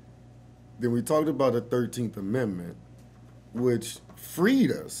 Then we talked about the 13th Amendment, which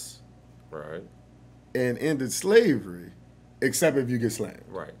freed us Right. and ended slavery, except if you get slammed.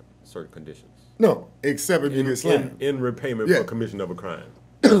 Right. Certain conditions. No, except if you get slammed. In repayment Yeah. for commission of a crime.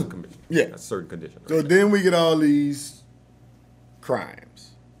 Commission. Yeah. That's certain condition. So then we get all these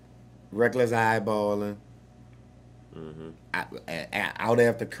crimes. Reckless eyeballing. Out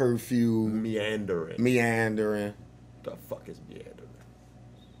after curfew. Meandering. The fuck is meandering?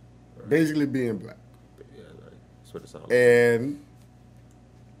 Right. Basically being black. Yeah, right. That's what it sounds like. And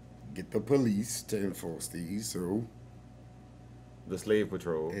get the police to enforce these, so The slave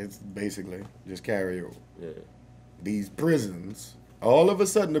patrol. it's basically just carry over. Yeah. These prisons, all of a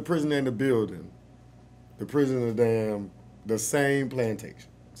sudden the prison and the building, the prison is the same plantation.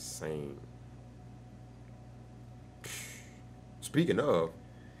 Same. Speaking of,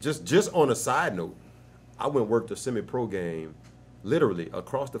 just on a side note, I went and worked a semi-pro game, literally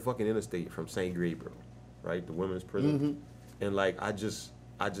across the fucking interstate from St. Gabriel, right, the women's prison, and like I just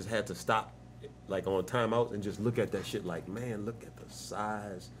had to stop, like on timeouts and just look at that shit, like man, look at the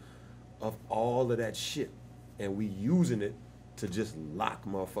size of all of that shit, and we using it to just lock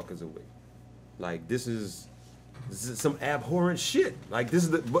motherfuckers away, like this is some abhorrent shit, like this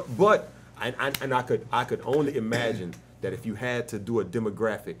is the but I could only imagine that if you had to do a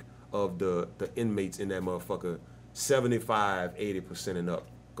demographic of the inmates in that motherfucker, 75, 80% and up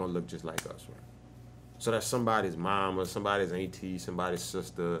gonna look just like us, right? So that's somebody's mama, somebody's auntie, somebody's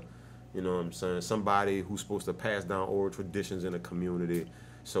sister, you know what I'm saying? Somebody who's supposed to pass down oral traditions in a community.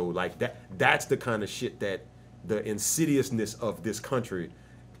 So like that's the kind of shit that the insidiousness of this country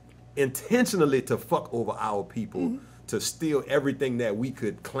intentionally to fuck over our people, to steal everything that we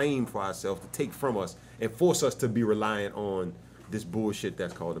could claim for ourselves, to take from us and force us to be reliant on this bullshit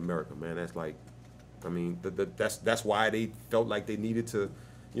that's called America, man. That's like, I mean, that's why they felt like they needed to,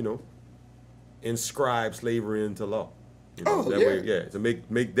 you know, inscribe slavery into law. You know, that way, to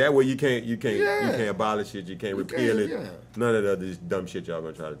make that way you can't abolish it, you can't repeal it. Yeah. None of the other dumb shit y'all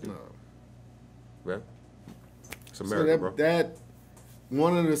gonna try to do. No. Well, it's America, bro. That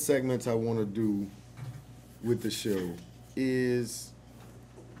one of the segments I want to do with the show is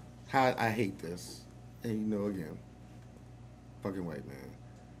how I hate this, and you know, again, fucking white man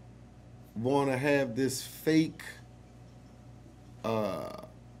want to have this fake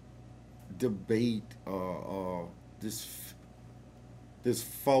debate or this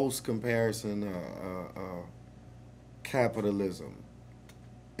false comparison capitalism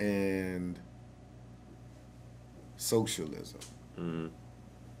and socialism.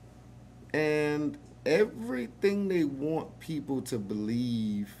 And everything they want people to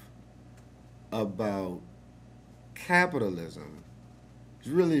believe about capitalism is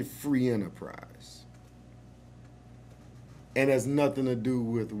really free enterprise. And has nothing to do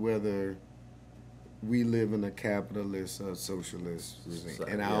with whether we live in a capitalist or socialist regime.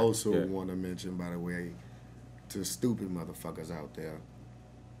 And I also want to mention, by the way, to stupid motherfuckers out there,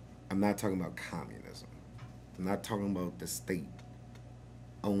 I'm not talking about communism. I'm not talking about the state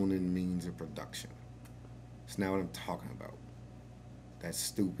owning means of production. It's not what I'm talking about. That's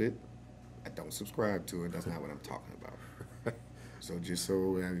stupid. I don't subscribe to it. That's not what I'm talking about. So just so,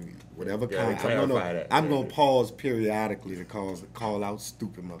 I mean, whatever kind, I'm gonna pause periodically to call out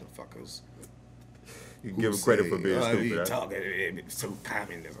stupid motherfuckers. You can give them credit for being stupid. You talking so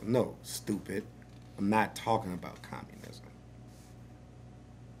communism? No, stupid. I'm not talking about communism.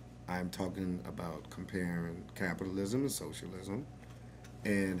 I'm talking about comparing capitalism and socialism,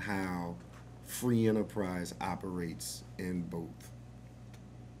 and how free enterprise operates in both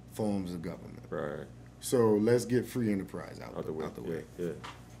forms of government. Right. So let's get free enterprise out the way. Yeah.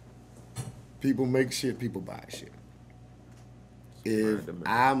 People make shit, people buy shit. If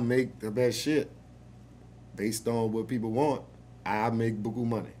I make the best shit based on what people want, I make buku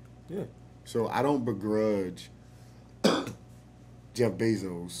money. Yeah. So I don't begrudge Jeff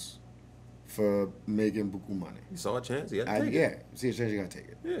Bezos for making buku money. You saw a chance, you gotta take it. Yeah, see a chance, you gotta take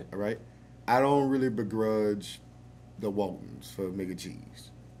it. Yeah. All right? I don't really begrudge the Waltons for making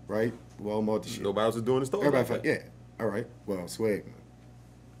cheese. Right? Walmart the shit. Nobody else is doing the store. Everybody yeah. All right. Well, Swagman.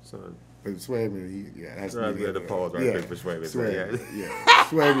 Son. But Swagman, that's right. We had to pause right quick for Swagman. Yeah.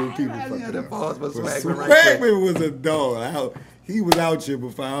 Swagman people fucking had to pause for Swagman right quick. Swagman was a dog. He was out here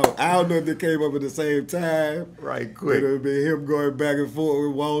before. I don't know if they came up at the same time. Right quick. It would have been him going back and forth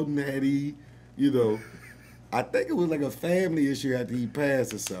with Walton. Had he, I think it was like a family issue after he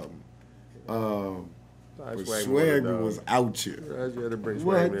passed or something. But Swagman was out here. You had to bring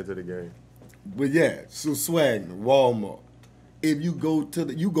Swagman into the game. But yeah, so Swagman, Walmart. If you go to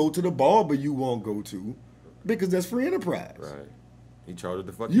the barber you won't go to, because that's free enterprise. Right. He charged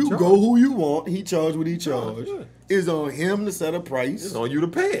the fuck. You go who you want. He charged what he charged. Yeah. It's on him to set a price. It's on you to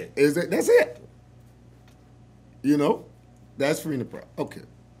pay it. That's it. You know, that's free enterprise. Okay,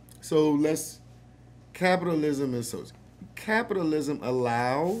 so capitalism and social. Capitalism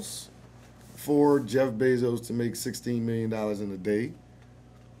allows for Jeff Bezos to make $16 million in a day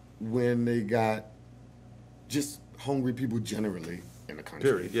when they got just hungry people generally in the country.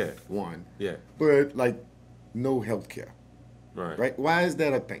 Period. Yeah. One. Yeah. But like no health care. Right. Right? Why is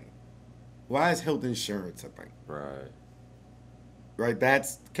that a thing? Why is health insurance a thing? Right. Right?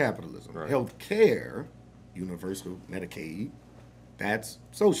 That's capitalism. Right. Health care, universal Medicaid, that's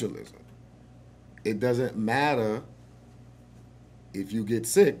socialism. It doesn't matter if you get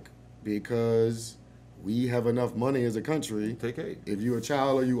sick because we have enough money as a country. Take care of you. If you're a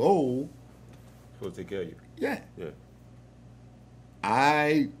child or you old, Supposed to take care of you. yeah. Yeah.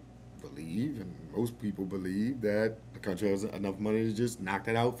 I believe, and most people believe, that the country has enough money to just knock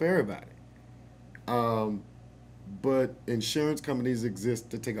that out for everybody. But insurance companies exist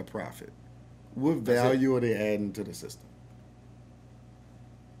to take a profit. What value are they adding to the system?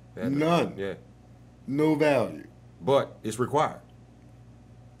 None. Yeah. No value. But it's required.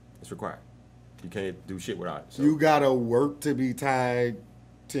 It's required. You can't do shit without it. So. You gotta work to be tied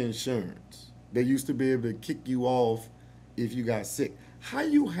to insurance. They used to be able to kick you off if you got sick. How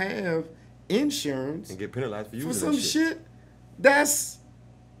you have insurance and get penalized for using for some that shit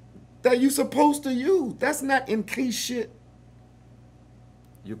that you supposed to use? That's not in case shit.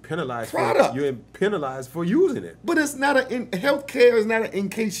 You're penalized. Product. You're penalized for using it. But it's not healthcare is not an in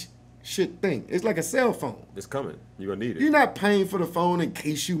case shit thing. It's like a cell phone. It's coming. You're gonna need it. You're not paying for the phone in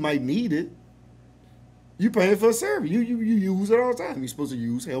case you might need it. You're paying for a service. You use it all the time. You're supposed to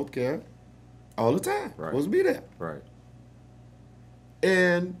use healthcare all the time. Right. Supposed to be there. Right.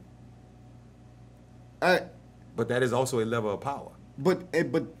 And But that is also a level of power. but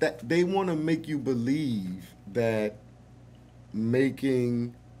that they want to make you believe that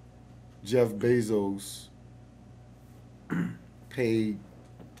making Jeff Bezos pay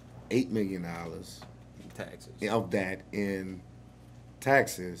 $8 million Taxes. of that in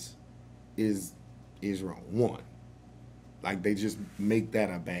taxes is wrong. One, like they just make that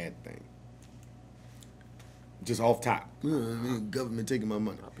a bad thing. Just off top, government taking my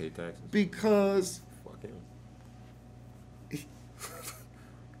money I pay taxes. because Fuck him.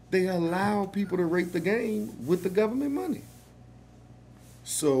 they allow people to rate the game with the government money.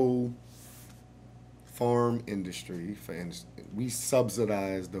 So, farm industry, for instance, we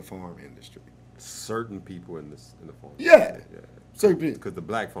subsidize the farm industry. Certain people in the farm. Yeah. Certain people. Because the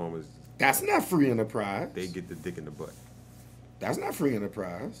black farmers, That's not free enterprise. they get the dick in the butt. That's not free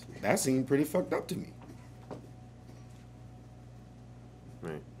enterprise. That seemed pretty fucked up to me.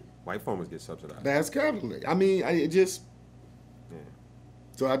 Right. White farmers get subsidized. That's capitalism. I mean, it just. Yeah.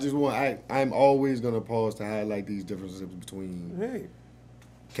 So I just want. I'm always gonna pause to highlight these differences between Hey.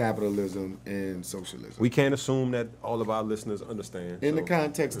 capitalism and socialism. We can't assume that all of our listeners understand. In the so,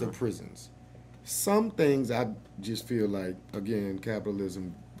 context you know. of prisons, some things I just feel like, again,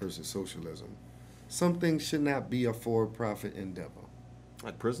 capitalism versus socialism, some things should not be a for-profit endeavor.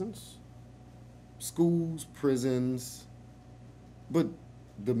 Like prisons? Schools, prisons, but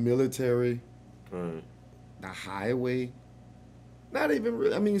the military, Right. the highway, not even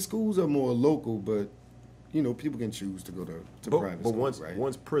really, I mean, schools are more local, but, you know, people can choose to go to private But schools, right?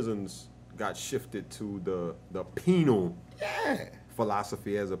 once prisons got shifted to the penal Yeah.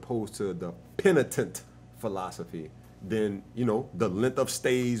 philosophy as opposed to the penitent philosophy, then, you know, the length of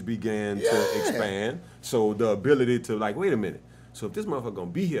stays began to expand. So the ability to, like, wait a minute. So if this motherfucker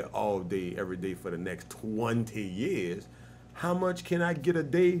gonna be here all day, every day for the next 20 years, how much can I get a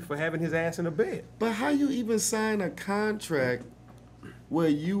day for having his ass in a bed? But how you even sign a contract where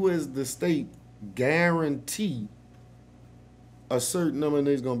you as the state guarantee a certain number of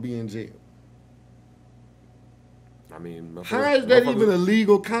days gonna be in jail? I mean, How is that even a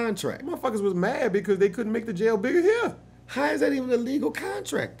legal contract? Motherfuckers was mad because they couldn't make the jail bigger here. How is that even a legal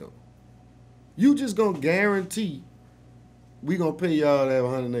contract though? You just gonna guarantee we gonna pay y'all to have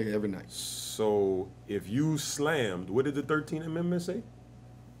 100 niggas every night. So if you slammed, what did the 13th Amendment say?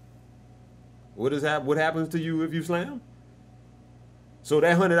 What happens to you if you slam? So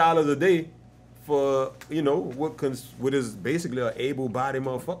that $100 a day for, you know, what is basically an able-bodied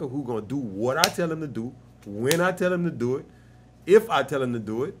motherfucker who gonna do what I tell him to do, when I tell him to do it, if I tell him to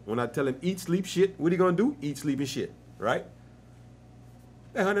do it. When I tell him eat, sleep, shit, what he gonna do? Eat, sleep, and shit, right?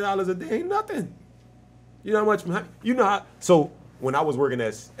 That $100 a day ain't nothing. You know how much? You know how? So when I was working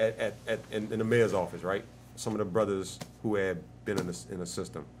in the mayor's office, right? Some of the brothers who had been in the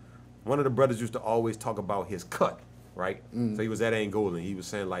system, one of the brothers used to always talk about his cut. right? So he was at Angola, and he was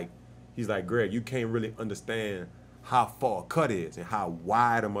saying like, he's like, Greg, you can't really understand how far a cut is and how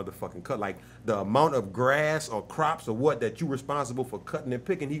wide a motherfucking cut. Like the amount of grass or crops or what that you responsible for cutting and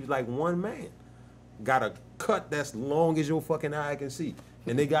picking. He was like, one man got a cut that's long as your fucking eye can see.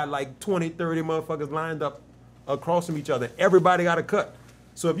 And they got like 20, 30 motherfuckers lined up across from each other. Everybody got a cut.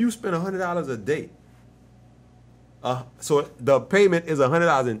 So if you spend $100 a day, so the payment is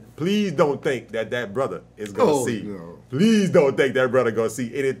 $100, and please don't think that that brother is gonna see. No. Please don't think that brother gonna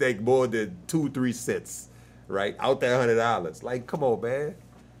see anything more than 2-3 cents, right? Out there $100. Like, come on, man.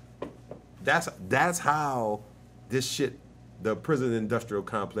 That's how this shit, the prison industrial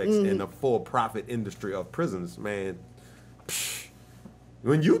complex and the for-profit industry of prisons, man. Psh,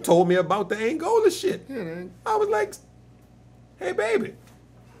 when you told me about the Angola shit, I was like, hey, baby.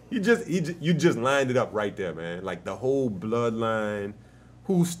 You just lined it up right there, man. Like the whole bloodline,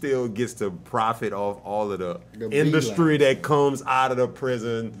 who still gets to profit off all of the industry that comes out of the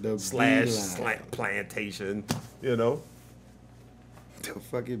prison slash plantation, you know? The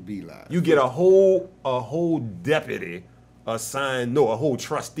fucking beeline. You get a whole deputy assigned, no, a whole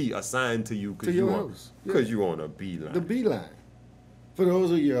trustee assigned to you because you on a beeline. The beeline. For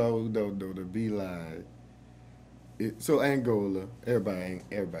those of y'all who don't know, the beeline. So Angola, everybody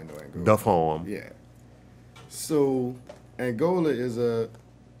know Angola. The farm. Yeah. So Angola is a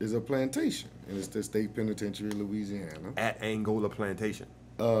plantation, and it's the state penitentiary of Louisiana. At Angola Plantation.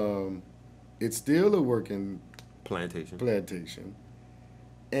 It's still a working plantation.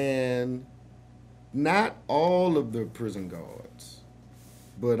 And not all of the prison guards,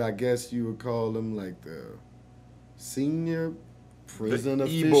 but I guess you would call them like the senior prison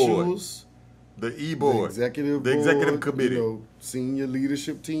officials. The E-board. The executive committee. You know, senior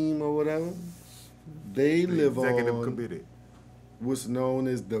leadership team or whatever. They live on what's known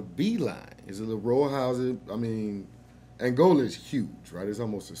as the B-line. It's a little row of houses. I mean, Angola is huge, right? It's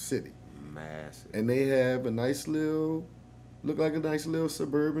almost a city. Massive. And they have a nice little, look like a nice little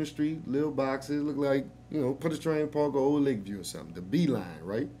suburban street, little boxes, look like, you know, put a train park or Old Lakeview or something. The B-line,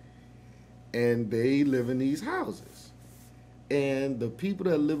 right? And they live in these houses. And the people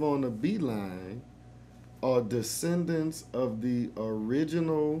that live on the B-line are descendants of the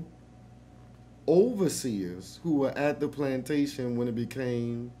original overseers who were at the plantation when it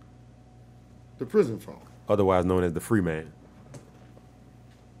became the prison farm. Otherwise known as the free man.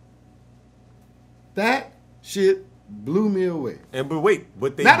 That shit blew me away.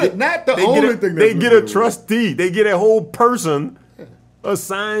 But they they get a trustee. They get a whole person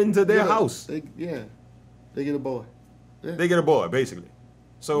assigned to their house. They get a boy. Yeah. They get a boy, basically.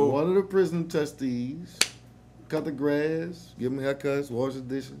 So one of the prison trustees cut the grass, give them haircuts, wash the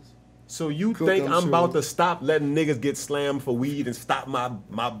dishes. So you think I'm about to stop letting niggas get slammed for weed and stop my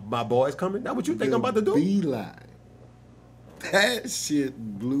boys coming? That what you think I'm about to do? Beeline. That shit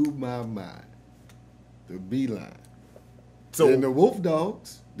blew my mind. The beeline. So and the wolf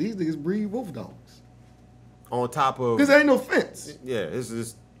dogs, these niggas breed wolf dogs. On top of, because ain't no fence. Yeah, it's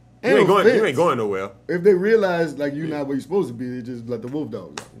just you ain't going nowhere. If they realize like you're not where you're supposed to be, they just let the wolf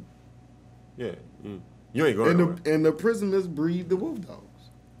dogs out. Yeah, you ain't going nowhere. And the prisoners breed the wolf dogs.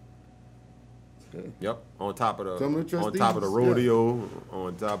 Yeah. Yep. On top of the trustees, rodeo,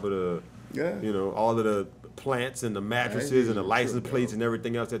 on top of the you know, all of the plants and the mattresses and the license plates and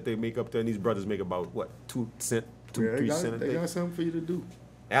everything else that they make up there. And these brothers make about what, 2 cents, 3 cents a day. They got something for you to do.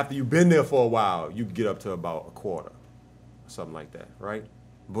 After you've been there for a while, you get up to about a quarter, something like that, right?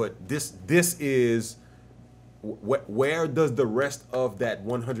 But this is where does the rest of that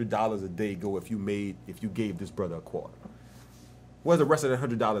 $100 a day go if you gave this brother a quarter? Where's the rest of that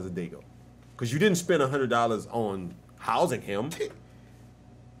 $100 a day go? Because you didn't spend $100 on housing him,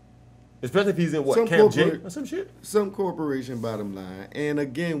 especially if he's in Camp J or some shit. Some corporation bottom line, and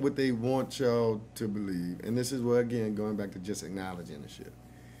again, what they want y'all to believe, and this is where again going back to just acknowledging the shit.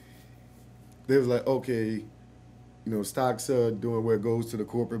 They was like, okay, you know, stocks are doing where it goes to the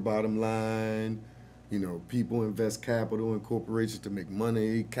corporate bottom line. You know, people invest capital in corporations to make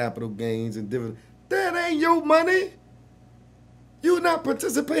money, capital gains and dividends. That ain't your money. You not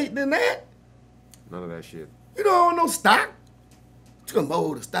participating in that. None of that shit. You don't own no stock. You come,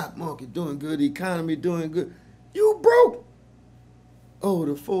 oh, the stock market doing good, the economy doing good. You broke. Oh,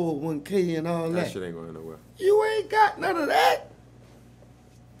 the 401k and all that. That shit ain't going nowhere. You ain't got none of that.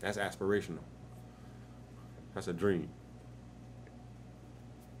 That's aspirational. That's a dream.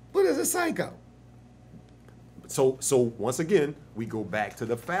 But it's a psycho. So once again, we go back to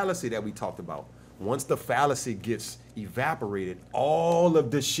the fallacy that we talked about. Once the fallacy gets evaporated, all of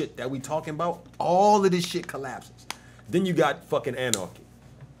this shit that we talking about, all of this shit collapses. Then you got fucking anarchy,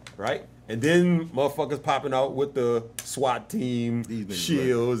 right? And then motherfuckers popping out with the SWAT team,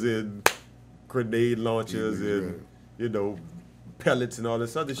 shields and grenade launchers and, you know, pellets and all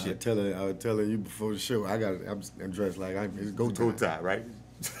this other shit. I was telling you before the show, I'm dressed like it's go time. Go time, right?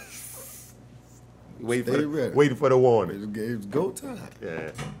 Waiting for the warning. It's go time.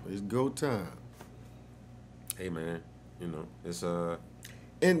 Yeah. It's go time. Hey man, you know, it's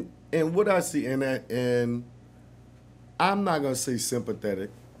And what I see in that, and I'm not gonna say sympathetic,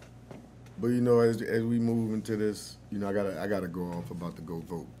 but you know, as we move into this, you know, I gotta go off about the go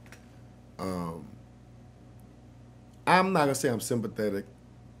vote. I'm not gonna say I'm sympathetic.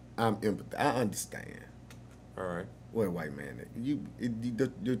 I'm empathic. I understand. All right. What a white man.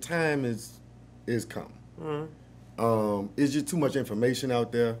 Your time is come. Mm-hmm. It's just too much information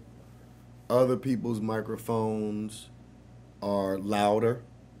out there. Other people's microphones are louder.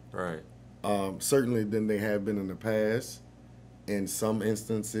 Right. Certainly than they have been in the past. In some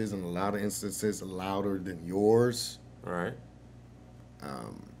instances, in a lot of instances, louder than yours. All right.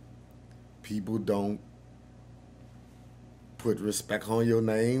 People don't put respect on your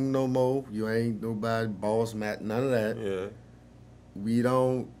name no more. You ain't nobody, boss, Matt, none of that. Yeah. We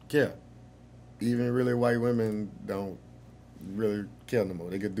don't care. Even really white women don't really care no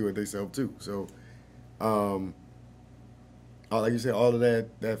more. They could do it themselves too. So, like you said, all of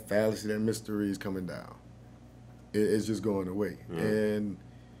that fallacy, that mystery is coming down. It's just going away. And,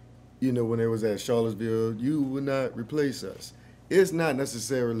 you know, when it was at Charlottesville, you would not replace us. It's not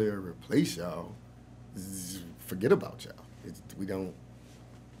necessarily a replace y'all. Forget about y'all. We don't.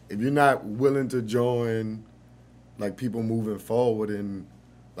 If you're not willing to join, like, people moving forward and,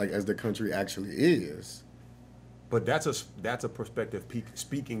 like, as the country actually is. But that's a perspective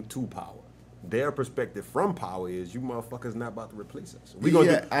speaking to power. Their perspective from power is, you motherfuckers not about to replace us. We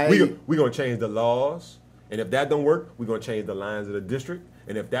gonna change the laws, and if that don't work, we gonna change the lines of the district,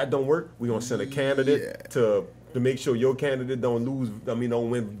 and if that don't work, we gonna send a candidate to make sure your candidate don't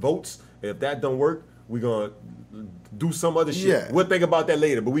win votes. And if that don't work, we gonna do some other shit. Yeah. We'll think about that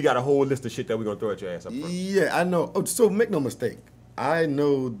later, but we got a whole list of shit that we gonna throw at your ass up front. Yeah, I know. Oh, so make no mistake. I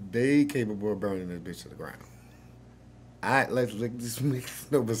know they capable of burning this bitch to the ground. Let's just make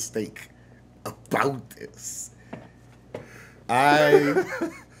no mistake about this. I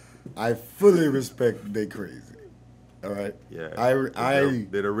fully respect they crazy. All right. Yeah.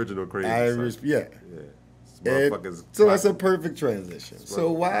 They're the original crazy. Yeah. Motherfuckers. So that's a perfect transition.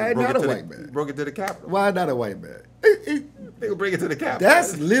 So why not a white man? Broke it to the Capitol. Why not a white man? They gonna bring it to the Capitol.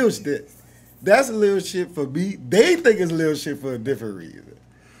 That's little shit. That's little shit for me. They think it's little shit for a different reason.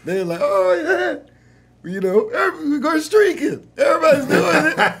 They're like, oh yeah, you know, we're going streaking. Everybody's doing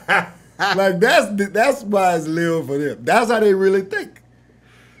it. Like that's why it's little for them. That's how they really think.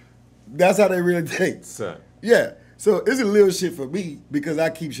 Son. Yeah. So it's a little shit for me because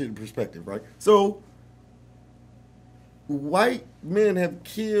I keep shit in perspective, right? So white men have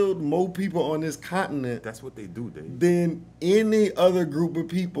killed more people on this continent. That's what they do, Dave. Than any other group of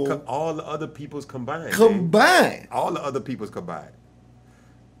people. All the other peoples combined. Combined. All the other peoples combined.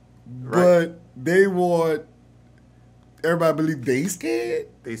 Right. But they want everybody to believe they scared.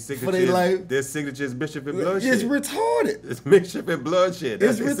 Their signature is bishop and bloodshed. It's retarded. It's bishop and bloodshed.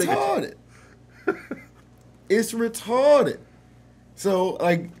 That's it's retarded. It's retarded. So,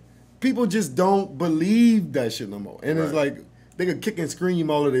 like, people just don't believe that shit no more. And it's like, they can kick and scream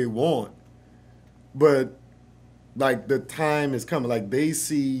all that they want. But, like, the time is coming. Like, they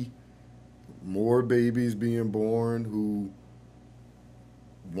see more babies being born who,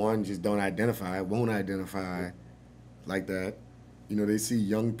 one, just won't identify like that. You know, they see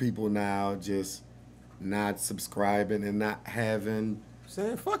young people now just not subscribing and not having...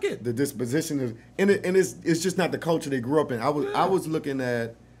 Saying fuck it. The disposition of... And it's just not the culture they grew up in. I was looking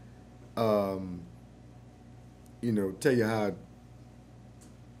at... you know, tell you how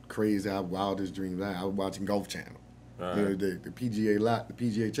crazy, how wild this dream. I was watching Golf Channel. Right. You know, the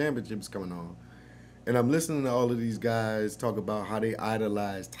PGA Championships coming on, and I'm listening to all of these guys talk about how they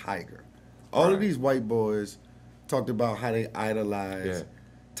idolize Tiger. All of these white boys talked about how they idolize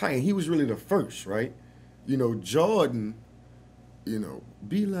Tiger. He was really the first, right? You know, Jordan. You know,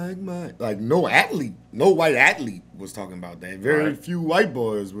 be like mine. Like no white athlete was talking about that. Very few white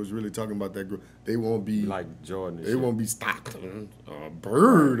boys was really talking about that group. They won't be like Jordan. They won't be Stockton or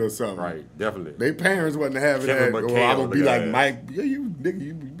Bird or something. Right, definitely. Their parents wasn't having that. I'm gonna be like Mike. Yeah, you nigga,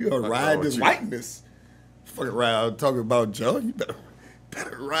 you be gonna ride this whiteness. Fuck around talking about Jordan. You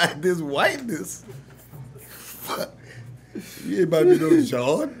better ride this whiteness. Fuck. You ain't about to be no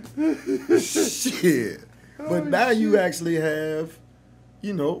Jordan. Shit. But now you actually have,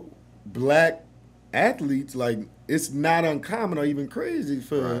 you know, black athletes. Like, it's not uncommon or even crazy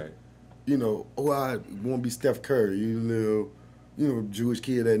for you know, oh, I want to be Steph Curry, you little, you know, Jewish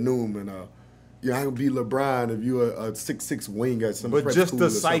kid at Newman, you know, I can be LeBron if you're a 6'6" wing at some But prep just school the or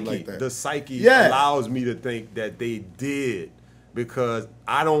something psyche, like that. the psyche Yeah. allows me to think that they did, because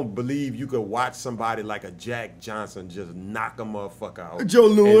I don't believe you could watch somebody like a Jack Johnson just knock a motherfucker out. Joe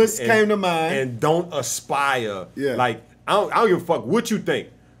Louis came to mind. And don't aspire. Yeah. Like, I don't give a fuck what you think.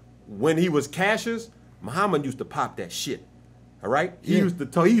 When he was Cassius, Muhammad used to pop that shit. All right? He Yeah.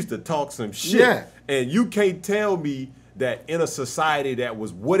 used to talk some shit. Yeah. And you can't tell me that in a society that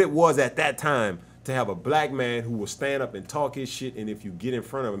was what it was at that time, to have a black man who will stand up and talk his shit, and if you get in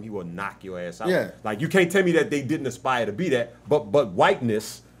front of him, he will knock your ass out. Yeah. Like, you can't tell me that they didn't aspire to be that, but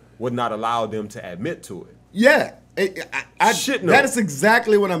whiteness would not allow them to admit to it. Yeah. Shit, no. That is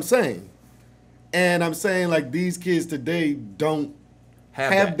exactly what I'm saying. And I'm saying, like, these kids today don't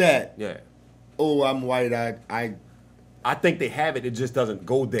have that. Yeah. Oh, I'm white. I think they have it. It just doesn't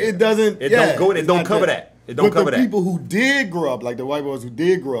go there. It doesn't. It yeah, don't go. It it's don't not cover there. that. It don't but cover the that. people who did grow up, like the white boys who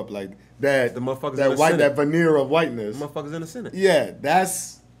did grow up, like that, The motherfuckers in that the white, Senate. that veneer of whiteness. Motherfuckers in the Senate. Yeah, and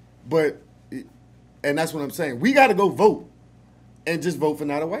that's what I'm saying. We got to go vote, and just vote for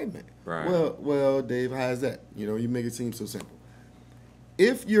not a white man. Right. Well, Dave, how's that? You know, you make it seem so simple.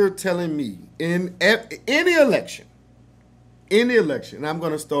 If you're telling me in any election, and I'm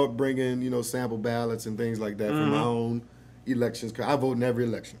going to start bringing, you know, sample ballots and things like that from my own elections. 'Cause I vote in every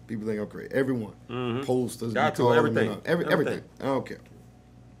election. People think I'm crazy. Everyone. Posters. Got we to, call them, everything. you know, everything. Everything. I don't care.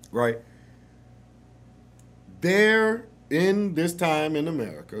 Right? There, in this time in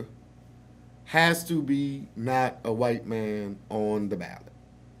America, has to be not a white man on the ballot.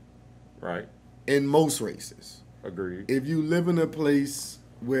 Right. In most races. Agreed. If you live in a place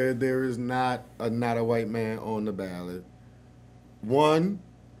where there is not a white man on the ballot, one,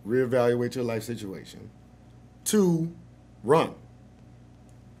 reevaluate your life situation. Two, run.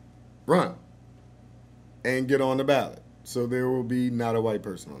 And get on the ballot. So there will be not a white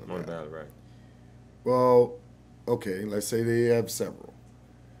person on the ballot. Right. Well, okay, let's say they have several.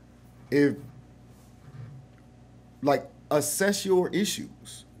 If, like, assess your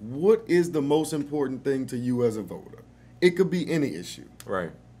issues. What is the most important thing to you as a voter? It could be any issue.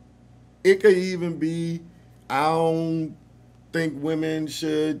 Right. It could even be, I don't think women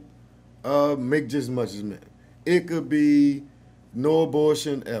should make just as much as men. It could be no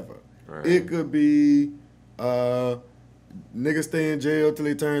abortion ever. Right. It could be niggas stay in jail till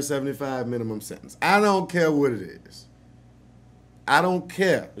they turn 75 minimum sentence. I don't care what it is. I don't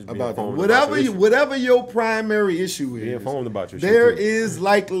care Just be about that. informed about your issue. Whatever your primary issue is, Be informed about your shit, there too. is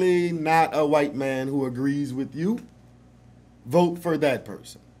likely not a white man who agrees with you. Vote for that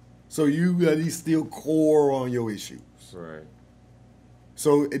person. So you at least still core on your issues. Right.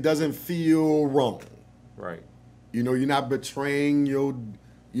 So it doesn't feel wrong. Right. You know, you're not betraying your,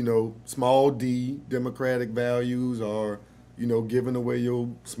 you know, small d democratic values or, you know, giving away your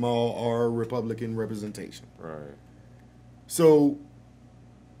small r Republican representation. Right. So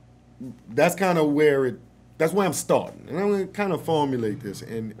that's kind of that's where I'm starting. And I'm going to kind of formulate this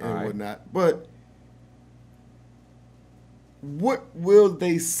and right. whatnot. But what will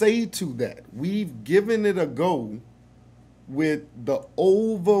they say to that? We've given it a go with the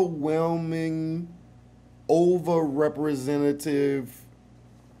overwhelming, over-representative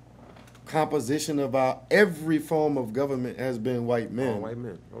composition of our every form of government has been white men. Oh, white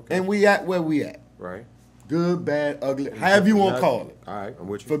men. Okay. And we at where we at. Right. Good, bad, ugly, however you want to call it. All right, I'm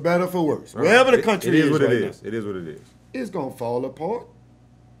with you. For better, for worse. All right. Wherever the country it is what right it now, is. It is what it is. it's going to fall apart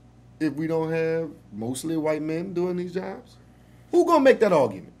if we don't have mostly white men doing these jobs. Who going to make that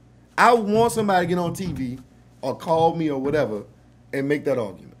argument? I want somebody to get on TV or call me or whatever and make that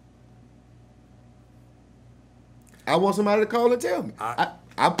argument. I want somebody to call and tell me.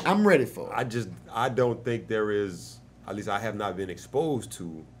 I'm ready for it. I don't think there is, at least I have not been exposed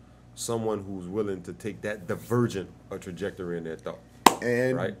to someone who's willing to take that divergent a trajectory in their thought.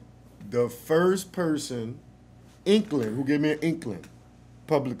 And right? the first person, inkling, who gave me an inkling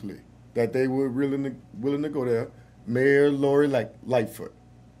publicly that they were willing to go there, Mayor Lori Lightfoot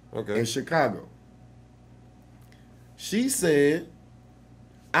in Chicago. She said,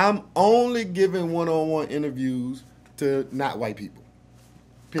 I'm only giving one-on-one interviews to not white people,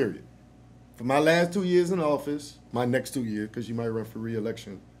 period. For my last 2 years in office, my next 2 years, because you might run for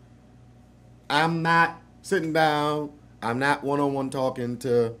re-election, I'm not sitting down, I'm not one-on-one talking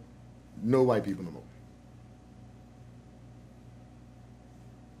to no white people no more.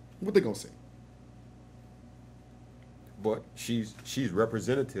 What they gonna say? But she's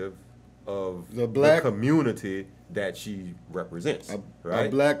representative of The black- community that she represents, right? A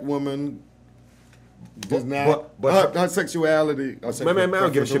black woman does not. Her sexuality. Man, I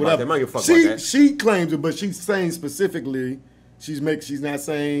don't give a shit about that. Man, I don't give a fuck about that. She claims it, but she's saying specifically, she's not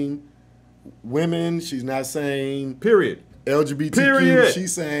saying women. She's not saying period. LGBTQ. Period.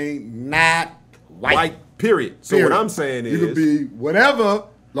 She's saying not white. Period. So what I'm saying is, you could be whatever,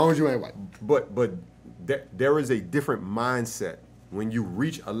 long as you ain't white. But there is a different mindset when you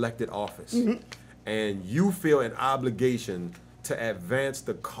reach elected office, and you feel an obligation to advance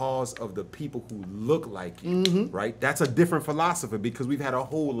the cause of the people who look like you, right? That's a different philosophy, because we've had a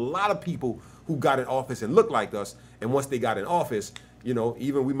whole lot of people who got in office and look like us, and once they got in office, you know,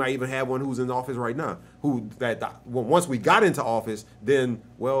 we might even have one who's in office right now, once we got into office, then,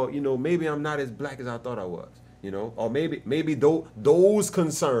 well, you know, maybe I'm not as black as I thought I was, you know, or maybe those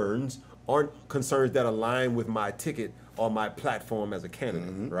concerns aren't concerns that align with my ticket or my platform as a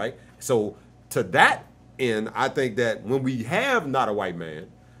candidate, right? So to that end, I think that when we have not a white man,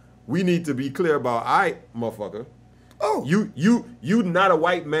 we need to be clear about, all right, motherfucker, you not a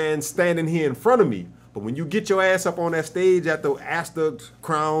white man standing here in front of me, but when you get your ass up on that stage at the Astor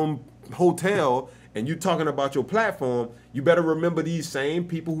Crown Hotel and you talking about your platform, you better remember these same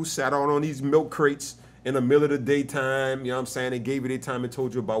people who sat on these milk crates in the middle of the daytime, you know what I'm saying? They gave you their time and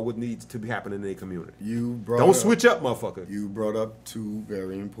told you about what needs to be happening in their community. Don't switch up, motherfucker. You brought up two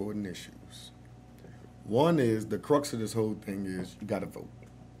very important issues. One is, the crux of this whole thing is you got to vote.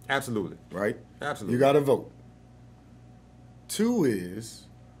 Absolutely. Right? Absolutely. You got to vote. Two is,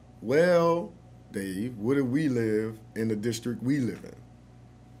 well, Dave, where do we live in the district we live in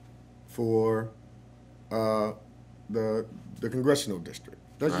for the congressional district?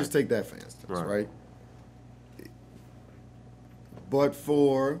 Let's just take that for instance, right? But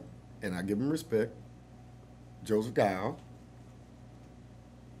for, and I give him respect, Joseph GEAUX,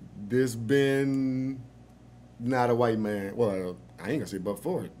 there's been not a white man, well, I ain't gonna say but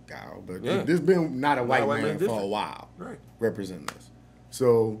for GEAUX, but there's been not a white man for a while representing us.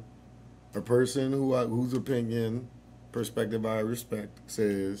 So a person whose opinion, perspective I respect,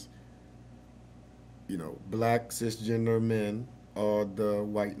 says, you know, black cisgender men are the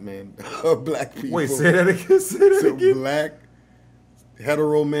white men of black people. Wait, say that again. So black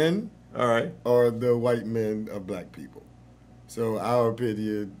hetero men are the white men of black people. So our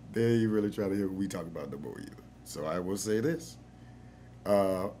opinion, they ain't really try to hear what we talk about no more either. So I will say this.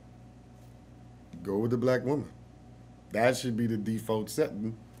 Go with the black woman. That should be the default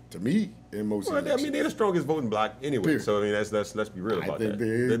setting to me in most elections. I mean, they're the strongest voting bloc anyway. Period. So I mean, let's be real about that.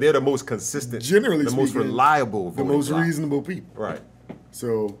 They're They're the most consistent, generally the most reliable, the most reasonable people. Right.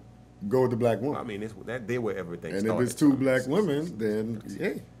 So go with the black woman. I mean, they were everything. And if it's two black women, then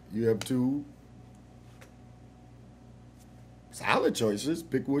hey, you have two solid choices.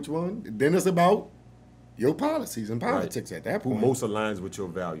 Pick which one. Then it's about your policies and politics at that point. Who most aligns with your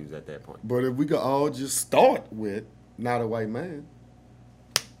values at that point. But if we could all just start with not a white man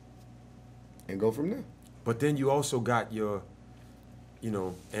and go from there. But then you also got your, you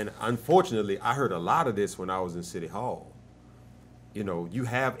know, and unfortunately, I heard a lot of this when I was in City Hall. You know, you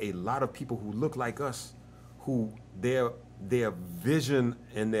have a lot of people who look like us, who their vision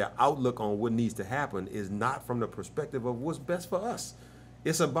and their outlook on what needs to happen is not from the perspective of what's best for us.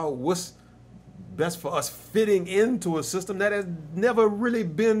 It's about what's best for us fitting into a system that has never really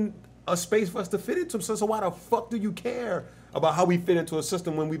been a space for us to fit into. So why the fuck do you care about how we fit into a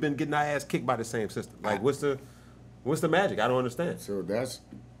system when we've been getting our ass kicked by the same system? Like, what's the magic? I don't understand. So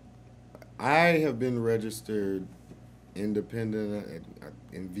I have been registered independent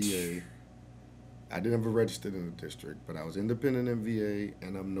in VA. I didn't ever registered in the district, but I was independent in VA,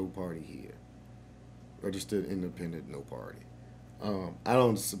 and I'm no party here. Registered independent, no party. I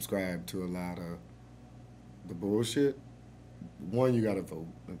don't subscribe to a lot of the bullshit. One, you gotta vote.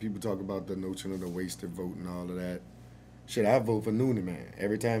 When people talk about the notion of the wasted vote and all of that, shit, I vote for Noonie Man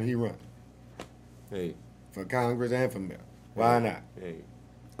every time he run. Hey. For Congress and for mayor. Why not? Hey.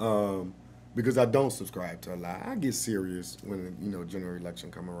 Because I don't subscribe to a lot. I get serious when, you know, general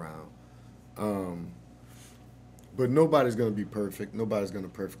election come around. But nobody's gonna be perfect. Nobody's gonna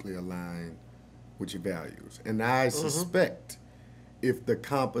perfectly align with your values. And I suspect if the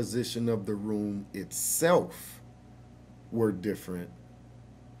composition of the room itself were different,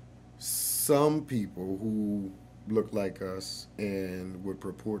 some people who look like us and would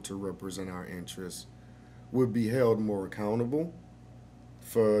purport to represent our interests would be held more accountable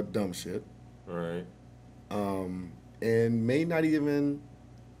for dumb shit. Right. And may not even,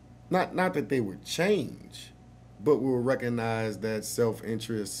 not that they would change, but will recognize that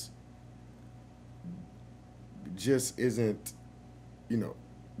self-interest just isn't, you know,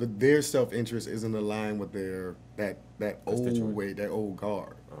 their self-interest isn't aligned with that old way, that old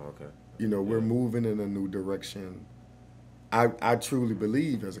guard. Oh, okay. You know, we're moving in a new direction. I truly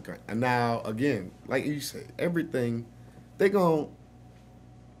believe as a country. And now, again, like you say, everything, they going to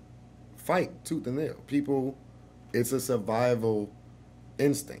fight tooth and nail. People, it's a survival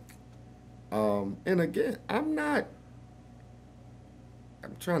instinct. And again, I'm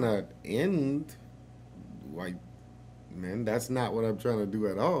trying to end white men. That's not what I'm trying to do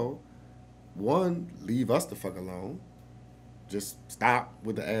at all. One, leave us the fuck alone. Just stop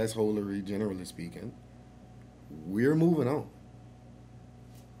with the assholery, generally speaking. We're moving on.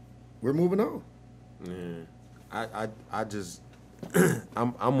 We're moving on. Yeah. I just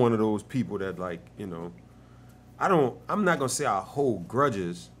I'm one of those people that, like, you know, I'm not gonna say I hold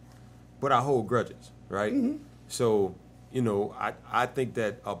grudges, but I hold grudges, right? Mm-hmm. So, you know, I think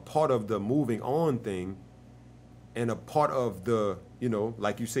that a part of the moving on thing and a part of the, you know,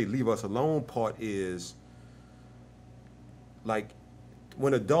 like you say, leave us alone part is, like,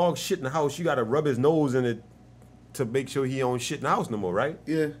 when a dog shit in the house, you gotta rub his nose in it to make sure he don't shit in the house no more, right?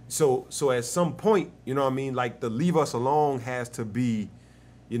 Yeah. So at some point, you know what I mean, like, the leave us alone has to be,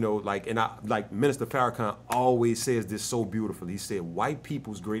 you know, like, and like Minister Farrakhan always says this so beautifully. He said, white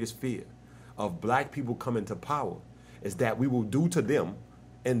people's greatest fear of black people coming to power is that we will do to them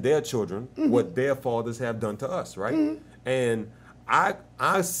and their children what their fathers have done to us, right? And I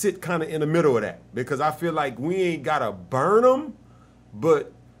sit kind of in the middle of that, because I feel like we ain't gotta burn them,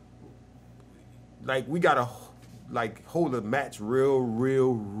 but like we gotta like hold the match real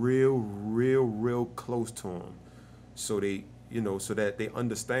close to them, so they, you know, so that they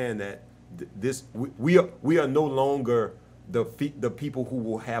understand that we are no longer the people who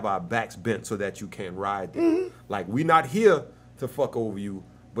will have our backs bent so that you can't ride them. Like, we not here to fuck over you,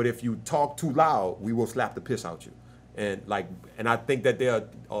 but if you talk too loud, we will slap the piss out you. And I think that there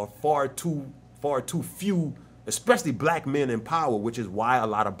are far too few, especially black men in power, which is why a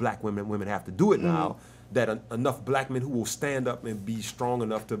lot of black women have to do it now, that enough black men who will stand up and be strong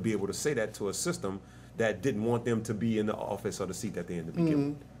enough to be able to say that to a system that didn't want them to be in the office or the seat that they in to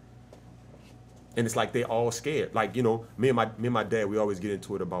begin with. And it's like they all scared. Like, you know, me and my dad, we always get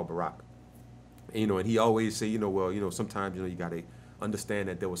into it about Barack. And, you know, and he always say, you know, well, you know, sometimes, you know, you got to understand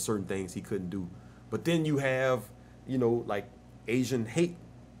that there were certain things he couldn't do. But then you have, you know, like Asian hate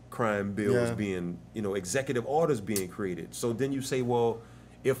crime bills being, you know, executive orders being created. So then you say, well,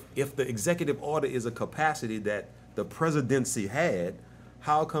 if the executive order is a capacity that the presidency had,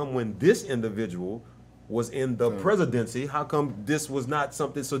 how come when this individual was in the presidency, how come this was not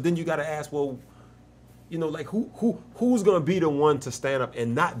something? So then you got to ask, well, you know, like who's gonna be the one to stand up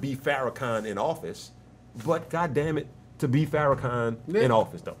and not be Farrakhan in office, but God damn it, to be Farrakhan in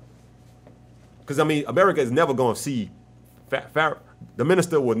office though? Because I mean, America is never gonna see the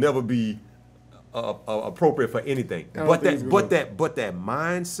minister will never be appropriate for anything. But that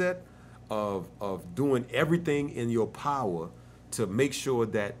mindset of doing everything in your power to make sure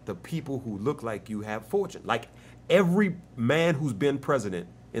that the people who look like you have fortune. Like, every man who's been president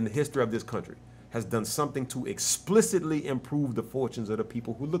in the history of this country has done something to explicitly improve the fortunes of the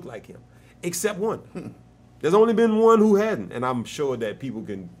people who look like him, except one. There's only been one who hadn't, and I'm sure that people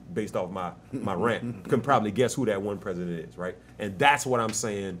can, based off my rant, can probably guess who that one president is, right? And that's what I'm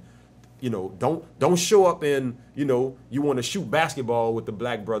saying. You know, don't show up and, you know, you want to shoot basketball with the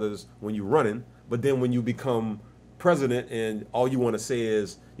black brothers when you're running, but then when you become president and all you want to say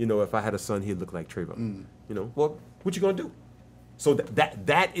is, you know, if I had a son, he'd look like Trayvon. You know, well, what you gonna do? So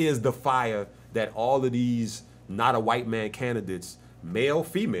that is the fire that all of these not a white man candidates, male,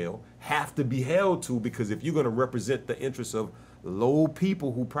 female, have to be held to, because if you're gonna represent the interests of low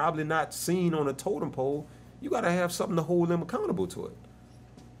people who probably not seen on a totem pole, you gotta have something to hold them accountable to it.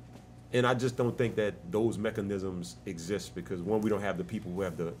 And I just don't think that those mechanisms exist, because one, we don't have the people who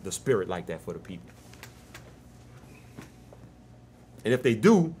have the spirit like that for the people. And if they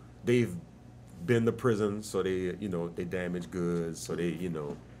do, they've been to prison, so they, you know, they damage goods, so they, you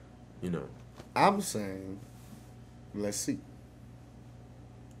know. I'm saying, let's see.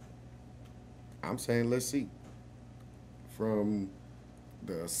 From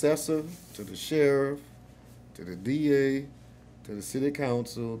the assessor to the sheriff to the DA to the city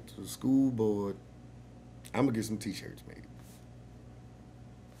council to the school board, I'm gonna get some T-shirts made.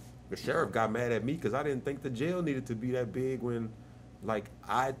 The sheriff got mad at me because I didn't think the jail needed to be that big when, like,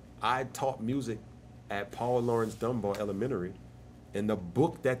 I taught music at Paul Lawrence Dunbar Elementary, and the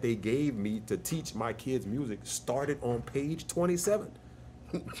book that they gave me to teach my kids music started on page 27.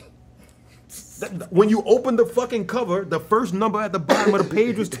 When you open the fucking cover, the first number at the bottom of the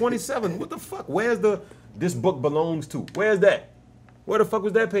page was 27. What the fuck? Where's this book belongs to? Where's that? Where the fuck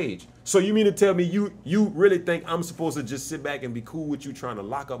was that page? So you mean to tell me you really think I'm supposed to just sit back and be cool with you trying to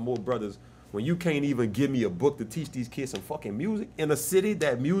lock up more brothers when you can't even give me a book to teach these kids some fucking music in a city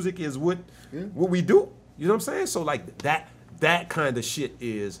that music is what we do? You know what I'm saying? So like that kind of shit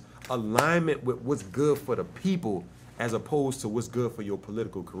is alignment with what's good for the people as opposed to what's good for your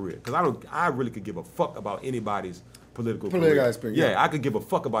political career. Because I really could give a fuck about anybody's political career. Experience. Yeah, I could give a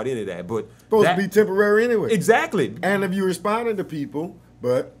fuck about any of that, but supposed to be temporary anyway. Exactly. And if you responding to people,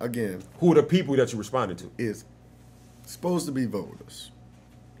 but again, who are the people that you're responding to? Is supposed to be voters.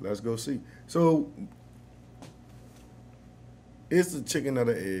 Let's go see. So it's the chicken or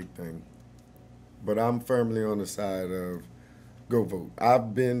the egg thing, but I'm firmly on the side of go vote.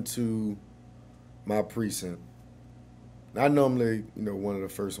 I've been to my precinct. I normally, one of the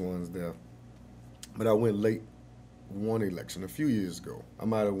first ones there, but I went late one election a few years ago. I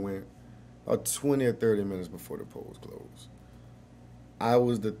might have went about 20 or 30 minutes before the polls closed. I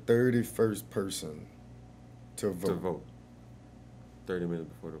was the 31st person to vote. 30 minutes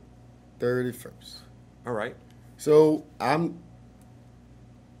before the 31st. All right. So I'm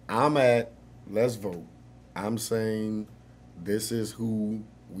at let's vote. I'm saying this is who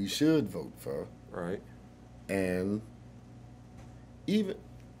we should vote for. Right. And even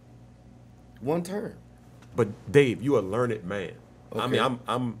one term. But Dave, you a learned man. Okay. I mean,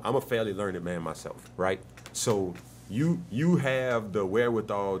 I'm a fairly learned man myself, right? So you have the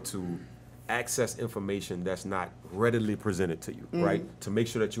wherewithal to access information that's not readily presented to you, right? To make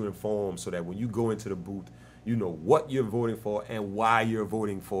sure that you're informed so that when you go into the booth, you know what you're voting for and why you're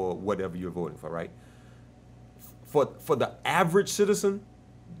voting for whatever you're voting for, right? For the average citizen,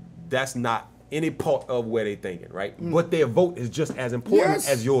 that's not any part of where they're thinking, right? But their vote is just as important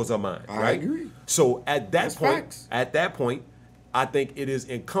as yours or mine, right? I agree. So at that point, I think it is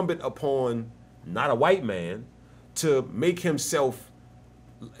incumbent upon not a white man to make himself,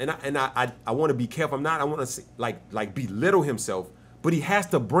 and I want to be careful. I want to like belittle himself, but he has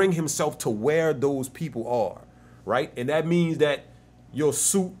to bring himself to where those people are, right? And that means that your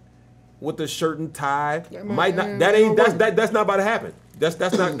suit with the shirt and tie might not. That's not about to happen. That's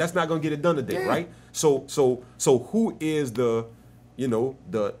not gonna get it done today, right? So who is the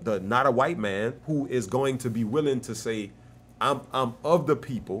not a white man who is going to be willing to say, I'm of the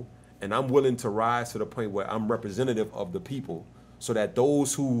people and I'm willing to rise to the point where I'm representative of the people, so that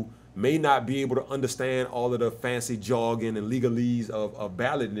those who may not be able to understand all of the fancy jargon and legalese of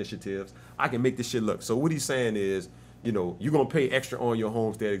ballot initiatives, I can make this shit look. So what he's saying is, you're gonna pay extra on your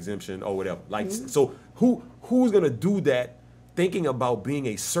homestead exemption or whatever. Like, so who's gonna do that, thinking about being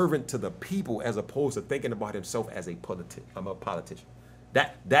a servant to the people as opposed to thinking about himself as a politician?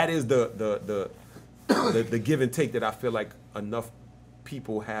 That is the give and take that I feel like enough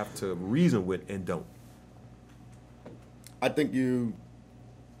people have to reason with and don't. I think you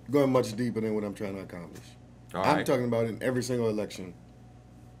going much deeper than what I'm trying to accomplish. I'm talking about in every single election,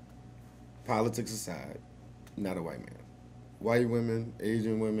 politics aside, not a white man. White women,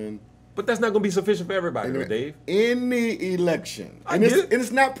 Asian women. But that's not going to be sufficient for everybody, though, Dave. Any election. And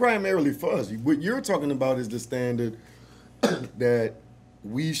it's not primarily for us. What you're talking about is the standard that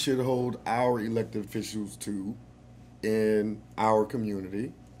we should hold our elected officials to in our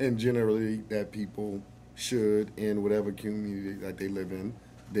community, and generally that people should, in whatever community that they live in,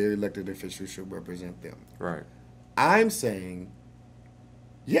 their elected officials should represent them. Right. I'm saying,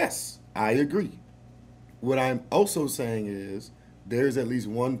 yes, I agree. What I'm also saying is there's at least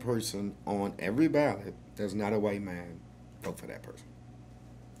one person on every ballot that's not a white man. Vote for that person.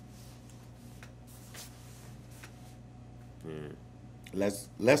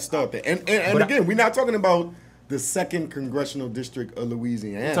 Let's start there. And again, we're not talking about the 2nd congressional district of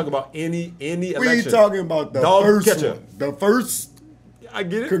Louisiana. We're talking about any election. We're talking about the first one. The first I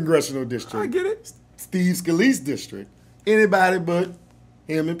get it. Congressional district. I get it. Steve Scalise district. Anybody but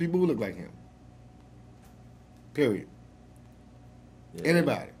him and people who look like him. Period. Yeah.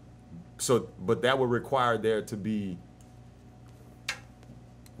 Anybody. So, but that would require there to be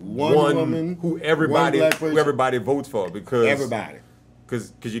one woman who everybody votes for, because everybody.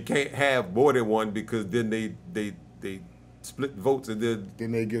 Because you can't have more than one, because then they split votes and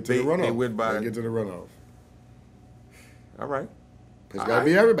then they get to the runoff. They get to the runoff. All right. It's got to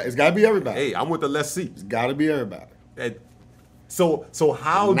be everybody. It's got to be everybody. Hey, I'm with the less seats. It's got to be everybody. So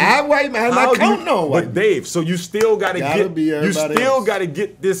how? Not white man. I'm not counting no white. But Dave, so you still got to get. You still got to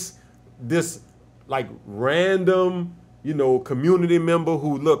get this like random, community member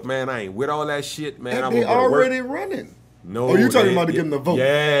who, look, man, I ain't with all that shit, man. And they already running. No. Oh, you talking about to give them the vote?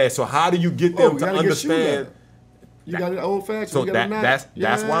 Yeah. So how do you get them to understand? You got it old fashioned. So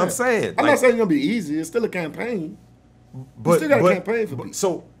that's why I'm saying. I'm not saying it's gonna be easy. It's still a campaign. you still got to campaign for people.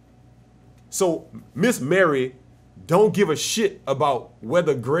 So Miss Mary don't give a shit about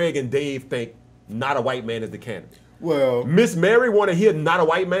whether Greg and Dave think not a white man is the candidate. Well, Miss Mary want to hear not a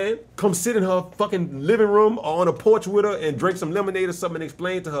white man? Come sit in her fucking living room or on a porch with her and drink some lemonade or something and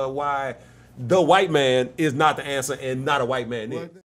explain to her why the white man is not the answer and not a white man is.